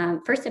it.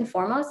 First and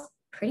foremost,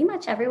 pretty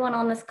much everyone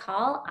on this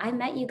call, I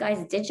met you guys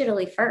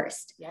digitally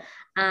first. Yep.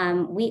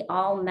 We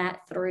all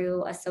met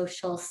through a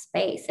social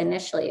space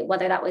initially,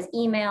 whether that was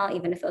email,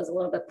 even if it was a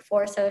little bit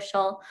before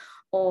social,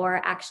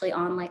 or actually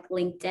on like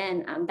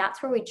LinkedIn.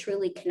 That's where we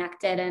truly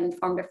connected and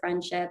formed a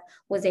friendship,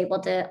 was able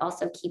to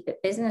also keep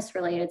it business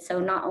related. So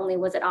not only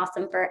was it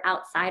awesome for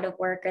outside of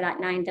work or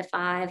that 9 to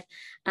 5,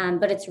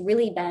 but it's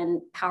really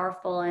been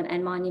powerful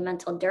and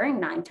monumental during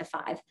 9 to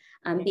 5,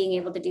 being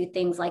able to do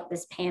things like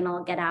this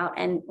panel, get out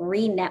and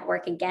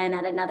re-network again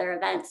at another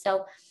event.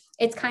 So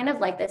it's kind of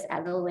like this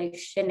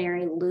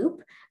evolutionary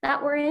loop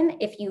that we're in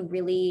if you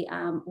really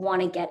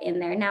want to get in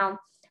there. Now,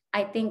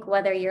 I think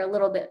whether you're a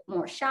little bit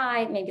more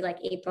shy, maybe like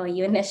April,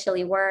 you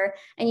initially were,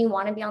 and you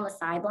want to be on the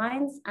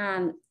sidelines,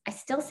 I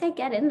still say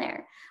get in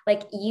there.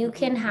 Like you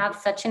can have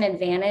such an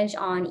advantage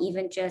on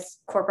even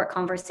just corporate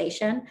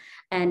conversation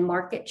and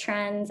market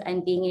trends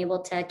and being able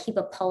to keep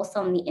a pulse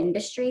on the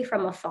industry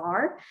from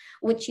afar,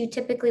 which you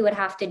typically would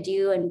have to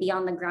do and be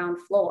on the ground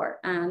floor.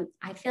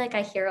 I feel like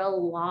I hear a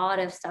lot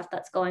of stuff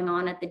that's going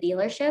on at the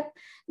dealership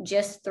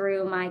just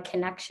through my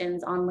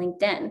connections on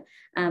LinkedIn.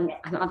 I'm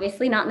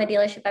obviously not in the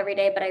dealership every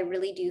day, but I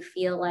really do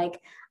feel like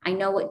I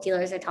know what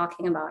dealers are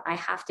talking about. I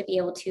have to be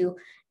able to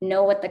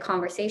know what the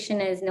conversation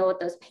is, know what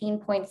those pain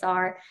points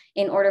are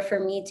in order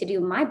for me to do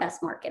my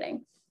best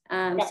marketing.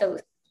 So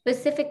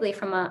specifically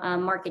from a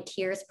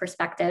marketeer's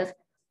perspective,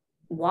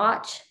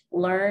 watch,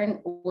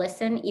 learn,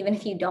 listen, even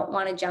if you don't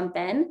want to jump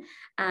in.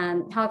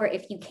 However,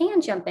 if you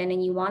can jump in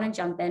and you want to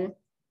jump in,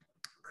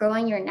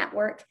 growing your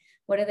network.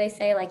 What do they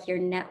say? Like your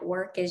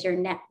network is your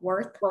net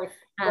worth.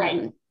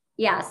 Right.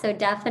 Yeah, so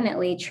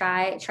definitely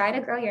try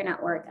to grow your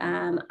network.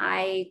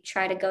 I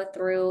try to go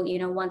through,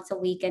 once a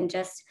week and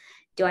just,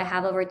 do I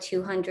have over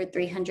 200,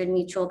 300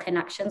 mutual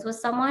connections with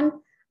someone?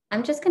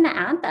 I'm just going to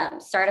add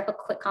them, start up a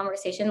quick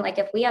conversation. Like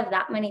if we have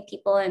that many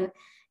people in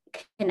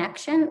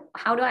connection,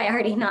 how do I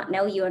already not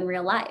know you in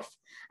real life?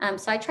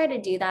 So I try to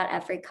do that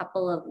every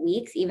couple of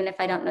weeks. Even if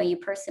I don't know you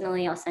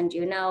personally, I'll send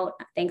you a note.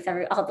 Thanks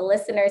all the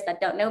listeners that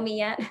don't know me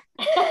yet.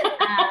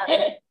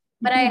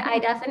 But I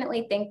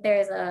definitely think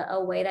there's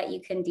a way that you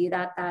can do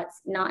that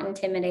that's not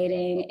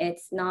intimidating.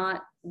 It's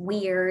not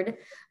weird,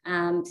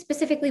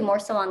 specifically more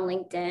so on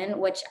LinkedIn,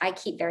 which I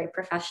keep very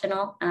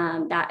professional.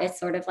 That is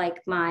sort of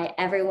like my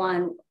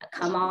everyone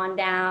come on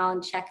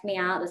down, check me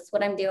out. This is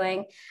what I'm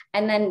doing.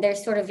 And then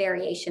there's sort of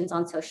variations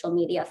on social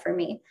media for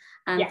me.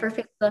 For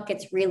Facebook,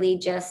 it's really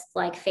just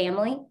like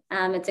family.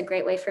 It's a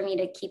great way for me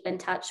to keep in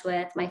touch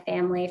with my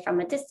family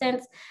from a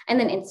distance. And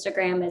then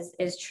Instagram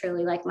is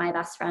truly like my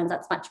best friends.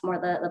 That's much more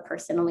the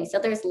personally. So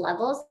there's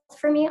levels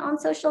for me on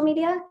social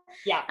media.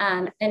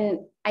 And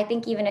I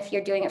think even if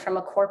you're doing it from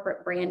a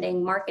corporate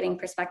branding, marketing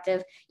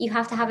perspective, you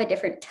have to have a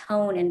different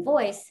tone and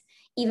voice,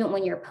 even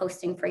when you're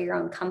posting for your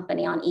own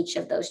company on each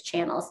of those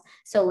channels.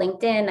 So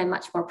LinkedIn, I'm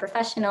much more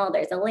professional.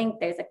 There's a link,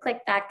 there's a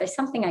click back, there's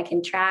something I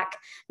can track.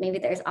 Maybe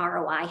there's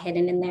ROI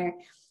hidden in there.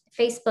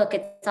 Facebook,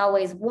 it's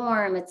always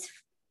warm, it's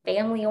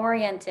family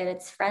oriented,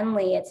 it's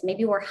friendly, it's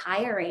maybe we're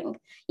hiring,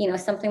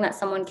 something that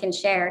someone can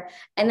share.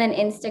 And then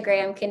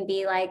Instagram can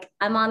be like,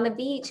 I'm on the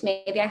beach,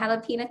 maybe I have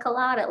a pina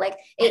colada,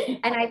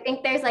 and I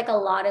think there's like a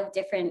lot of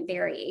different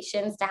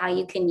variations to how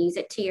you can use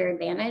it to your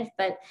advantage,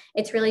 but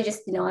it's really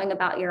just knowing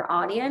about your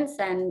audience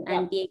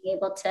and being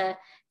able to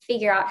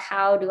figure out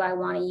how do I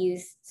want to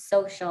use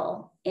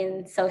social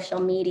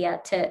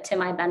media to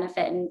my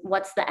benefit, and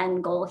what's the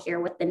end goal here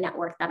with the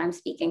network that I'm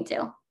speaking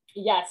to.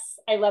 Yes,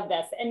 I love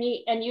this. And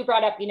you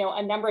brought up,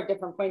 a number of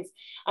different points.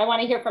 I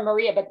want to hear from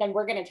Maria, but then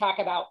we're going to talk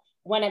about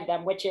one of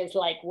them, which is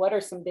like, what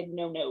are some big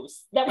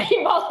no-nos that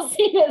we've all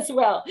seen as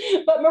well?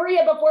 But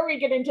Maria, before we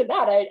get into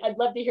that, I'd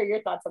love to hear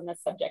your thoughts on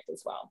this subject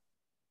as well.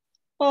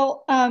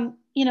 Well,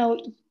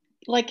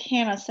 like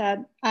Hannah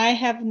said, I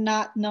have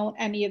not known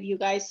any of you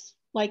guys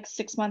like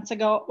 6 months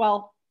ago.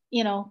 Well,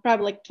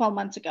 probably like 12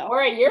 months ago.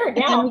 Or a year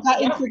now. And we got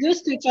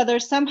introduced to each other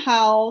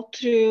somehow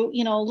through,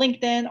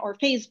 LinkedIn or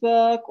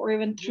Facebook, or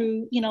even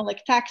through,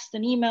 like text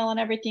and email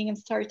and everything, and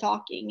started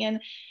talking. And,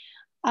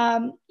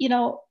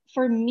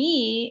 for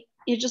me,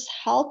 it just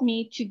helped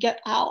me to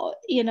get out,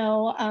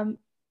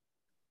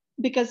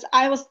 because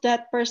I was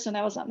that person.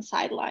 I was on the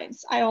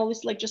sidelines. I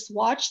always just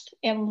watched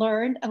and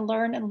learned and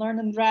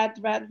read,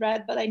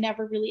 but I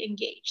never really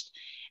engaged.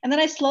 And then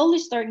I slowly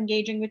started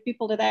engaging with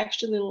people that I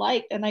actually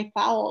liked and I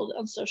followed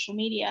on social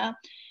media.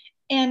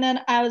 And then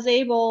I was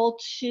able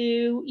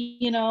to,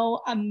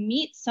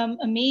 meet some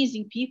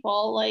amazing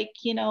people,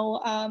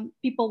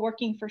 people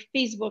working for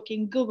Facebook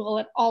and Google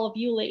and all of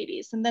you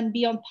ladies, and then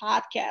be on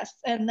podcasts,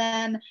 and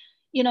then,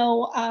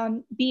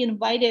 be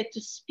invited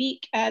to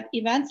speak at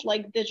events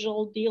like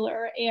Digital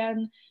Dealer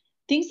and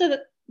things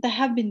that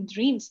have been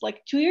dreams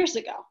like 2 years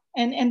ago.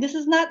 And this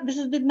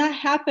did not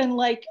happen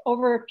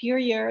over a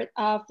period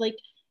of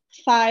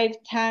 5,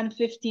 10,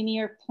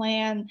 15-year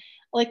plan.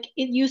 Like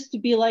it used to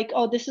be like,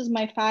 oh, this is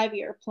my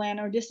 5-year plan,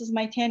 or this is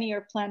my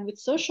 10-year plan. With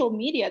social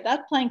media,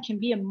 that plan can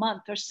be a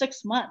month or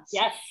 6 months.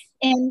 Yes.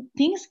 And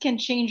things can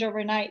change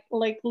overnight.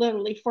 Like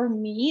literally for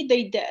me,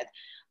 they did.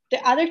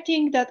 The other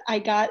thing that I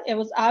got, it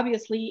was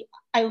obviously,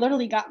 I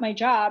literally got my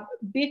job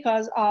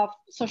because of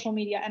social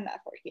media and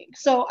networking.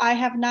 So I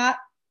have not,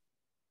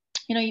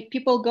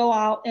 people go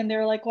out and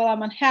they're like, well,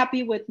 I'm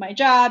unhappy with my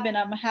job and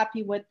I'm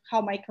happy with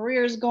how my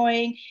career is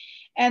going.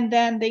 And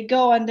then they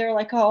go and they're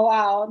like, oh,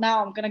 wow,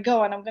 now I'm going to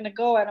go and I'm going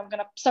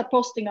to start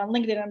posting on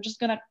LinkedIn. I'm just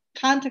going to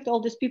contact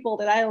all these people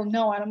that I don't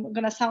know. And I'm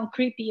going to sound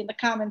creepy in the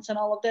comments and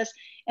all of this,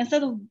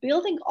 instead of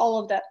building all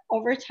of that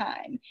over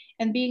time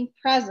and being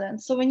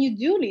present. So when you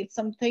do need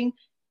something,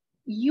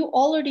 you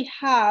already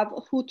have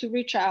who to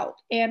reach out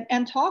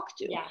and talk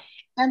to. Yeah.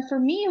 And for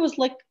me, it was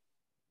like,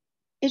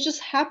 it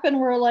just happened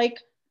where like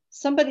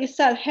somebody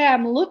said, hey,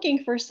 I'm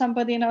looking for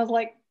somebody. And I was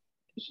like,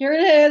 here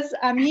it is,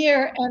 I'm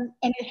here, and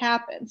it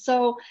happened.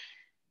 So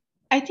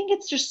I think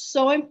it's just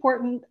so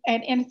important,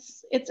 and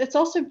it's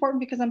also important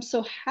because I'm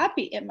so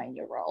happy in my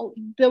new role,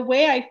 the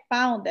way I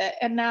found it,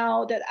 and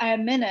now that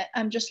I'm in it,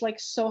 I'm just like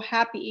so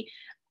happy.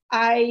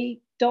 I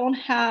don't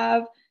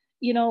have,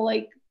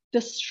 like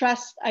the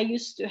stress I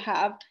used to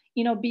have,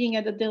 being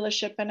at the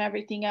dealership and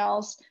everything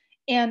else,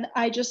 and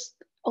I just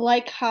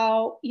like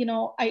how,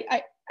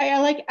 I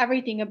like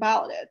everything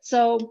about it.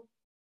 So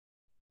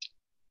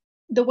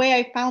the way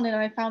I found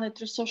it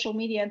through social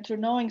media and through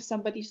knowing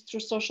somebody through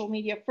social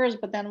media first,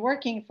 but then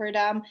working for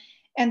them.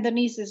 And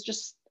Denise is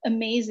just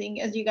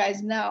amazing, as you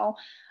guys know.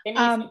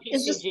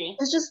 It's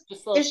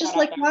just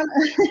like one,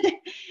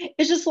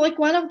 it's just like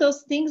one of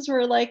those things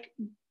where like,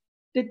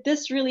 did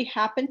this really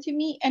happen to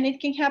me? And it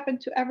can happen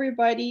to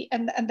everybody.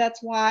 And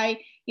that's why,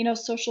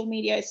 social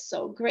media is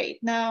so great.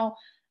 Now,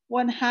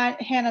 when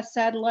Hannah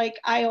said, like,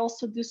 I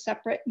also do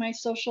separate my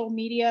social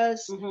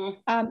medias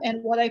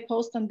and what I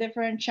post on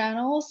different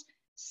channels,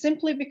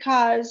 simply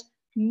because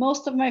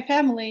most of my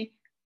family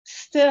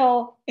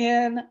still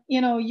in,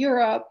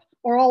 Europe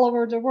or all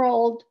over the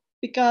world,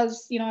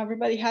 because,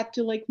 everybody had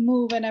to like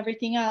move and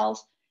everything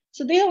else.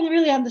 So they don't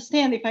really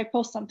understand if I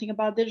post something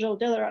about Digital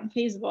Dealer on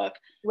Facebook.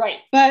 Right.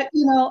 But,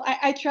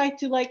 I try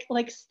to like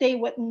stay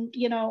with,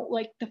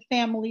 like the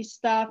family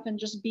stuff and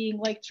just being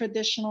like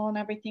traditional and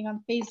everything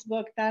on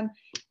Facebook. Then,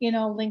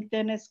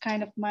 LinkedIn is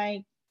kind of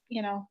my,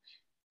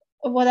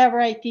 whatever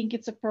I think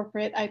it's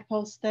appropriate, I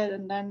post it.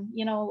 And then,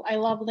 I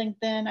love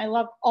LinkedIn. I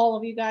love all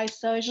of you guys.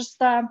 So it's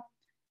just,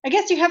 I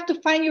guess you have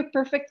to find your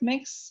perfect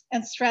mix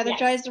and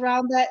strategize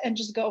around that and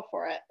just go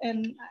for it.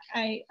 And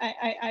I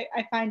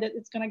find that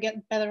it's going to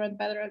get better and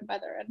better and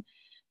better. And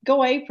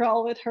go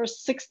April with her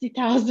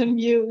 60,000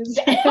 views.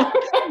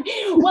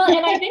 Well,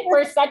 and I think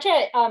we're such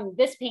a,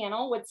 this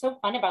panel, what's so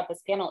fun about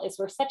this panel is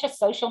we're such a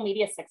social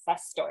media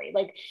success story.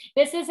 Like,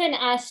 this isn't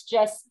us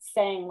just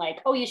saying like,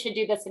 oh, you should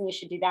do this and you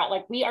should do that.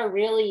 Like, we are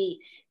really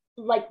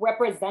like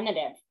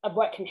representative of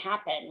what can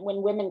happen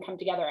when women come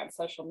together on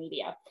social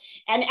media.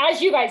 And as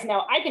you guys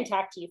know, I can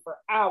talk to you for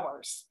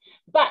hours,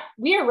 but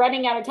we are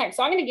running out of time.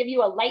 So I'm going to give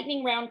you a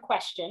lightning round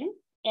question.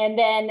 And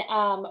then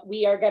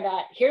we are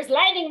gonna, here's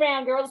lightning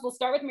round, girls. We'll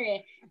start with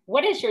Maria.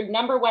 What is your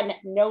number one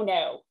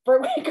no-no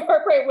for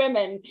corporate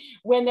women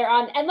when they're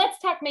on, and let's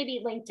talk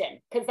maybe LinkedIn,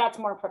 because that's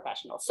more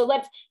professional. So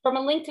let's, from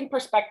a LinkedIn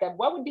perspective,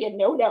 what would be a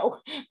no-no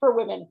for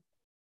women?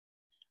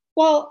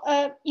 Well,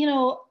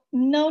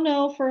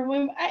 no for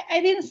women.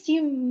 I didn't see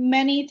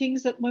many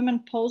things that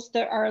women post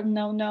that are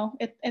no.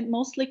 It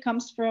mostly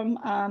comes from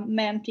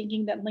men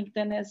thinking that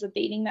LinkedIn is a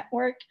dating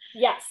network.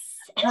 Yes.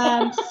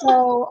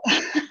 So,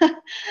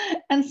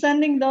 and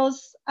sending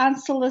those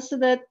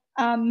unsolicited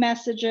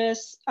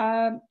messages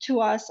to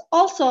us.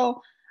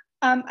 Also,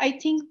 I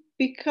think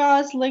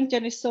because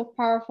LinkedIn is so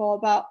powerful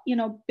about,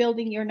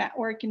 building your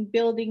network and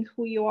building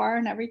who you are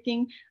and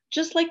everything.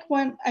 Just like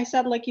when I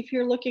said, like, if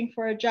you're looking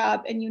for a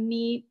job and you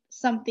need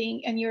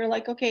something and you're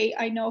like, okay,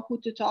 I know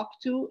who to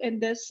talk to in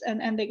this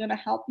and they're going to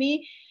help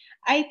me.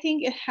 I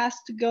think it has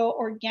to go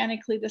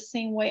organically the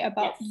same way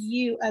about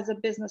you as a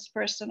business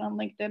person on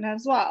LinkedIn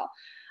as well.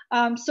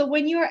 So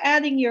when you're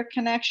adding your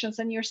connections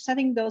and you're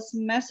setting those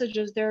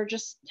messages, they're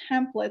just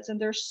templates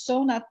and they're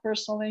so not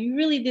personal. And you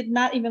really did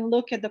not even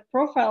look at the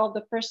profile of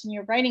the person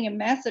you're writing a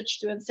message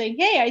to and saying,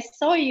 hey, I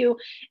saw you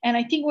and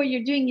I think what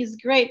you're doing is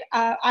great.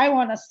 I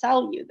want to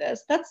sell you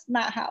this. That's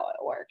not how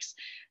it works.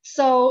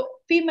 So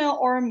female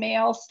or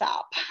male,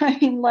 stop. I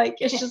mean, like,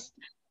 it's just,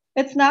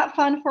 it's not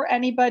fun for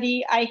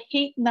anybody. I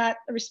hate not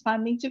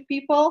responding to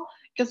people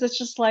because it's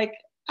just like,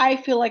 I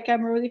feel like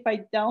I'm rude if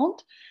I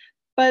don't.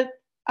 But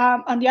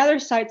on the other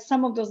side,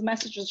 some of those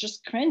messages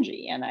just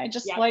cringy. And I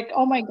just like,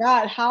 oh my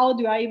God, how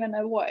do I even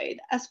avoid?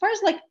 As far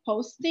as like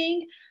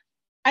posting,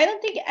 I don't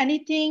think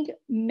anything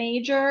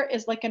major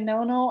is like a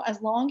no-no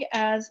as long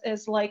as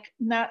is like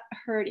not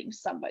hurting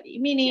somebody.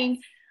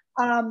 Meaning,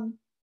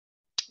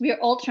 we are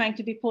all trying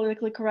to be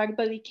politically correct,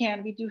 but we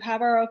can't. We do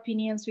have our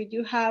opinions. We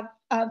do have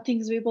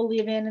things we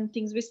believe in and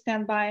things we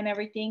stand by and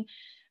everything.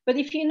 But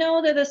if you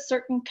know that a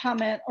certain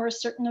comment or a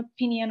certain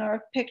opinion or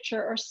a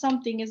picture or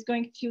something is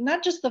going to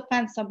not just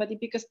offend somebody,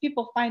 because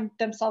people find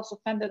themselves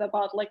offended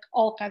about like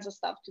all kinds of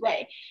stuff today,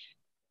 Right.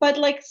 but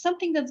like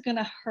something that's going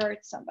to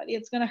hurt somebody,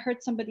 it's going to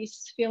hurt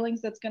somebody's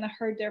feelings, that's going to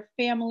hurt their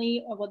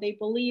family or what they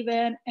believe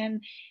in.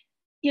 And,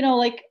 you know,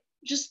 like,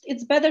 just,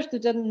 it's better to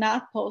then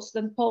not post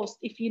than post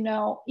if you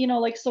know,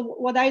 like, so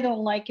what I don't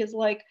like is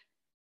like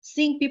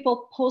seeing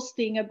people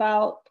posting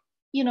about,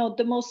 you know,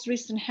 the most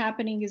recent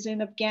happening is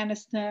in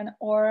Afghanistan,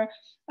 or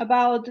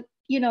about,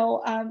 you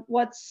know,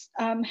 what's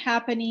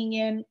happening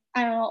in,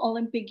 I don't know,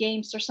 Olympic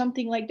Games or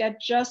something like that,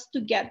 just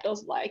to get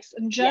those likes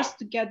and just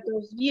to get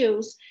those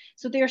views.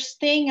 So they're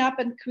staying up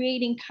and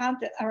creating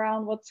content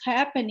around what's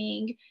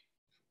happening,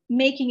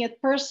 making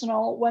it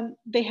personal when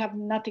they have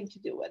nothing to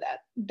do with it.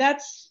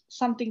 That's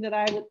something that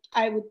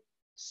I would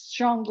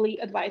strongly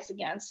advise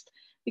against,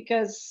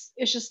 because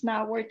it's just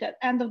not worth it.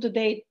 End of the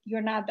day,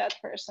 you're not that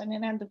person.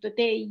 And end of the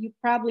day, you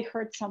probably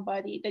hurt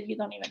somebody that you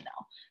don't even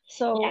know.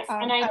 So yes,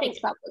 and I think would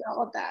stop with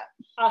all of that.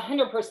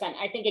 100%.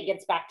 I think it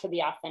gets back to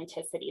the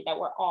authenticity that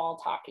we're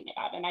all talking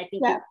about. And I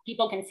think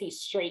people can see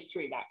straight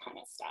through that kind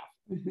of stuff.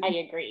 Mm-hmm.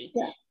 I agree.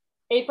 Yeah.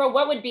 April,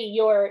 what would be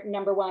your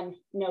number one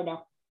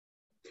no?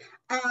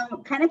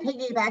 Kind of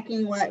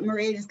piggybacking what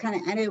Maria just kind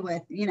of ended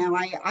with, you know,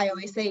 I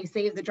always say,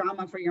 save the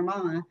drama for your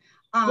mama.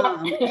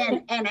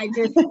 And I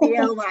just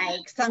feel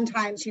like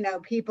sometimes, you know,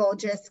 people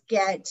just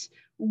get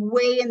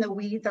way in the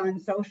weeds on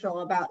social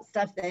about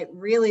stuff that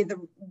really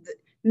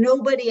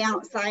nobody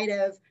outside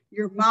of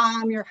your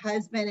mom, your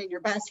husband, and your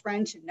best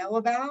friend should know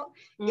about.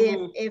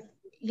 Mm-hmm. If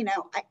you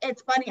know,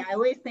 it's funny, I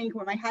always think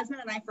when my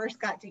husband and I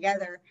first got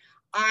together,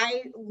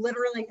 I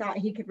literally thought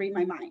he could read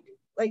my mind.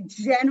 Like,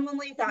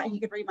 genuinely thought he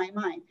could read my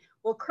mind.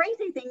 Well,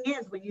 crazy thing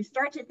is, when you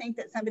start to think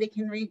that somebody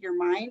can read your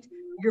mind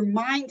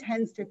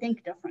tends to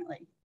think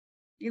differently.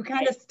 You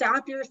kind of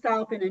stop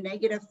yourself in a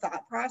negative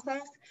thought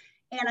process.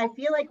 And I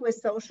feel like with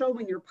social,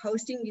 when you're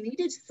posting, you need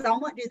to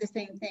somewhat do the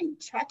same thing.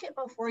 Check it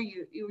before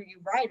you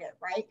write it,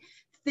 right?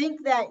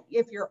 Think that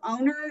if your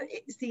owner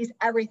sees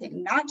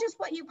everything, not just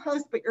what you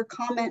post, but your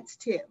comments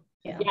too.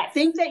 Yeah. Yes.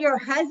 Think that your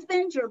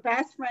husband, your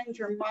best friend,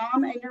 your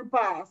mom, and your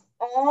boss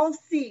all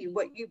see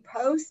what you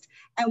post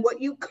and what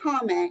you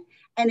comment.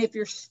 And if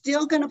you're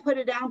still going to put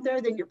it out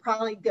there, then you're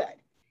probably good.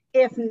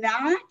 If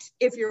not,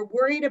 if you're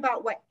worried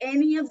about what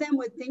any of them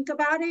would think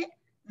about it,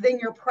 then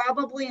you're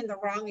probably in the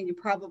wrong and you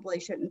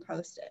probably shouldn't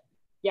post it.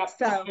 Yep,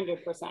 so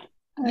 100%.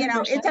 You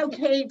know, it's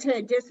okay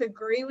to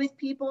disagree with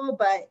people,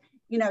 but,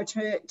 you know,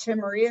 to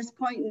Maria's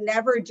point,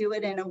 never do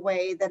it in a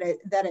way that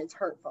it's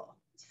hurtful.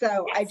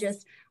 So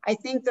yes. I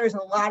think there's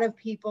a lot of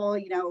people,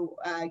 you know,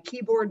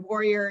 keyboard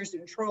warriors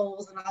and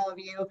trolls and all of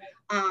you.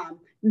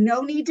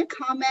 No need to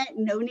comment,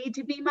 no need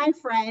to be my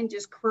friend,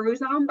 just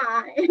cruise on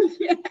by.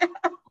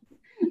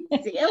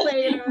 See you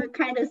later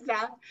kind of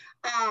stuff.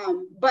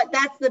 But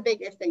that's the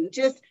biggest thing.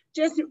 Just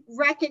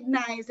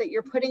recognize that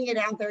you're putting it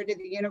out there to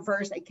the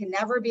universe. It can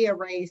never be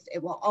erased.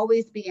 It will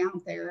always be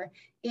out there.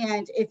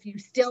 And if you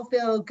still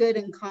feel good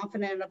and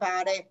confident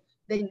about it,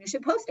 then you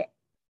should post it.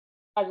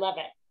 I love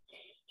it.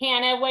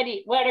 Hannah,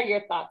 what are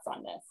your thoughts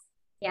on this?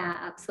 Yeah,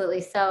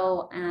 absolutely.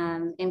 So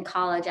in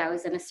college, I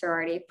was in a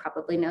sorority,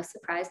 probably no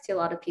surprise to a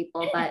lot of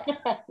people, but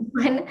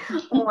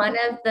one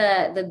of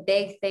the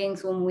big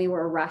things when we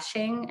were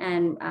rushing,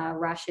 and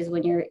rush is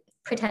when you're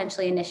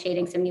potentially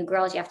initiating some new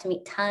girls, you have to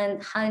meet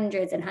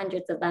hundreds and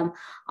hundreds of them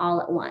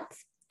all at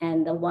once.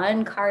 And the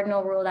one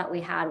cardinal rule that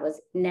we had was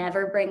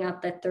never bring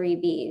up the 3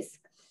 B's: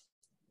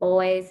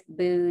 boys,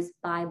 booze,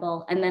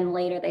 Bible. And then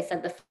later they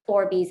said the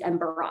 4 B's and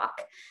Barack.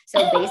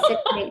 So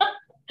basically,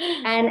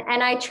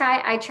 and I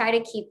try to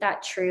keep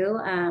that true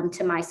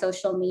to my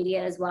social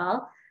media as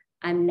well.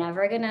 I'm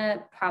never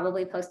gonna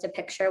probably post a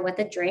picture with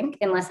a drink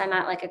unless I'm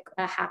at like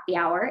a happy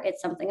hour.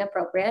 It's something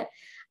appropriate.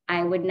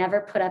 I would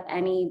never put up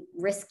any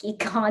risky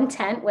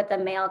content with a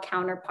male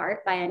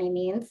counterpart by any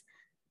means.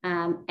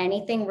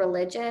 Anything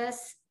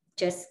religious,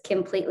 just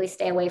completely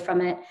stay away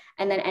from it.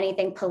 And then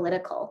anything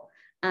political.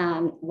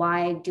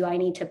 Why do I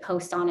need to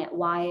post on it?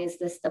 Why is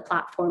this the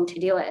platform to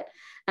do it?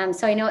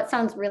 So I know it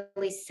sounds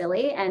really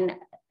silly, and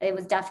it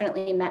was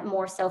definitely meant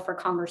more so for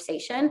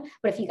conversation.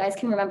 But if you guys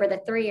can remember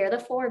the 3 or the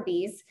 4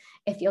 B's,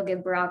 if you'll give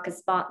Barack a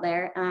spot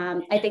there,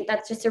 I think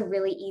that's just a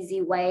really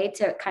easy way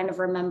to kind of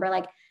remember,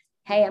 like,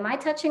 hey, am I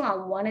touching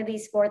on one of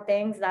these 4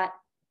 things that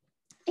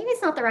maybe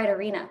it's not the right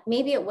arena?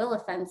 Maybe it will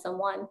offend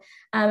someone.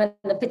 And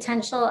the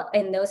potential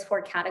in those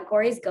 4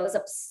 categories goes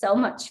up so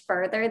much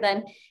further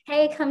than,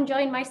 hey, come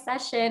join my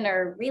session,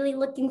 or really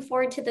looking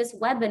forward to this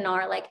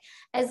webinar. Like,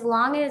 as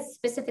long as,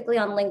 specifically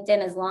on LinkedIn,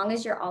 as long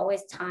as you're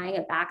always tying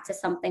it back to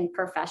something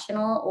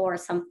professional or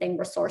something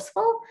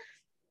resourceful,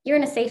 you're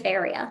in a safe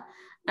area.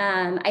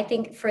 I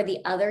think for the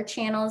other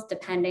channels,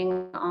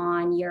 depending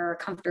on your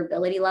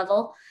comfortability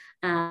level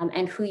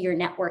and who your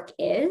network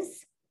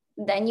is,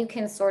 then you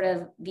can sort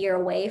of veer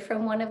away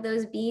from one of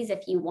those B's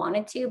if you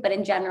wanted to. But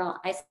in general,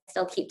 I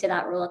still keep to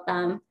that rule of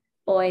thumb: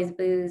 boys,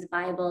 booze,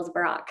 Bibles,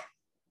 Barack.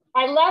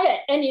 I love it.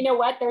 And you know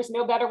what? There's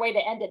no better way to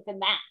end it than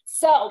that.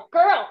 So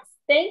girls,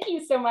 Thank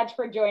you so much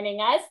for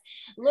joining us.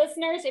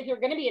 Listeners, if you're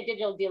going to be a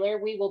digital dealer,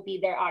 we will be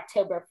there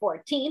October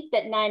 14th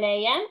at 9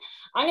 a.m.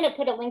 I'm going to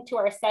put a link to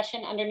our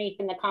session underneath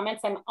in the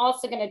comments. I'm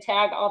also going to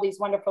tag all these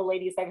wonderful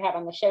ladies I've had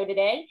on the show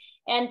today.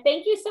 And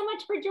thank you so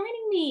much for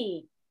joining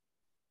me.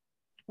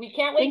 We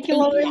can't wait. Thank you,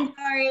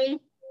 Lori.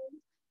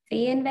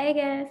 See you in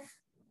Vegas.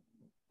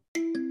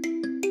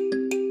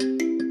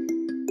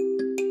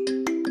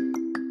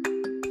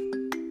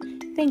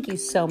 Thank you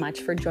so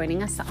much for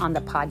joining us on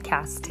the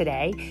podcast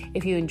today.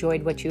 If you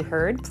enjoyed what you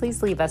heard,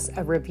 please leave us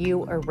a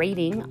review or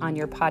rating on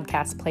your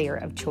podcast player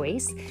of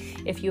choice.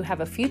 If you have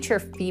a future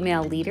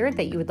female leader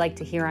that you would like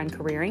to hear on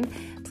Careering,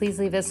 please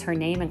leave us her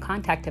name and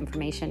contact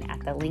information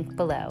at the link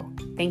below.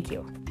 Thank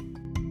you.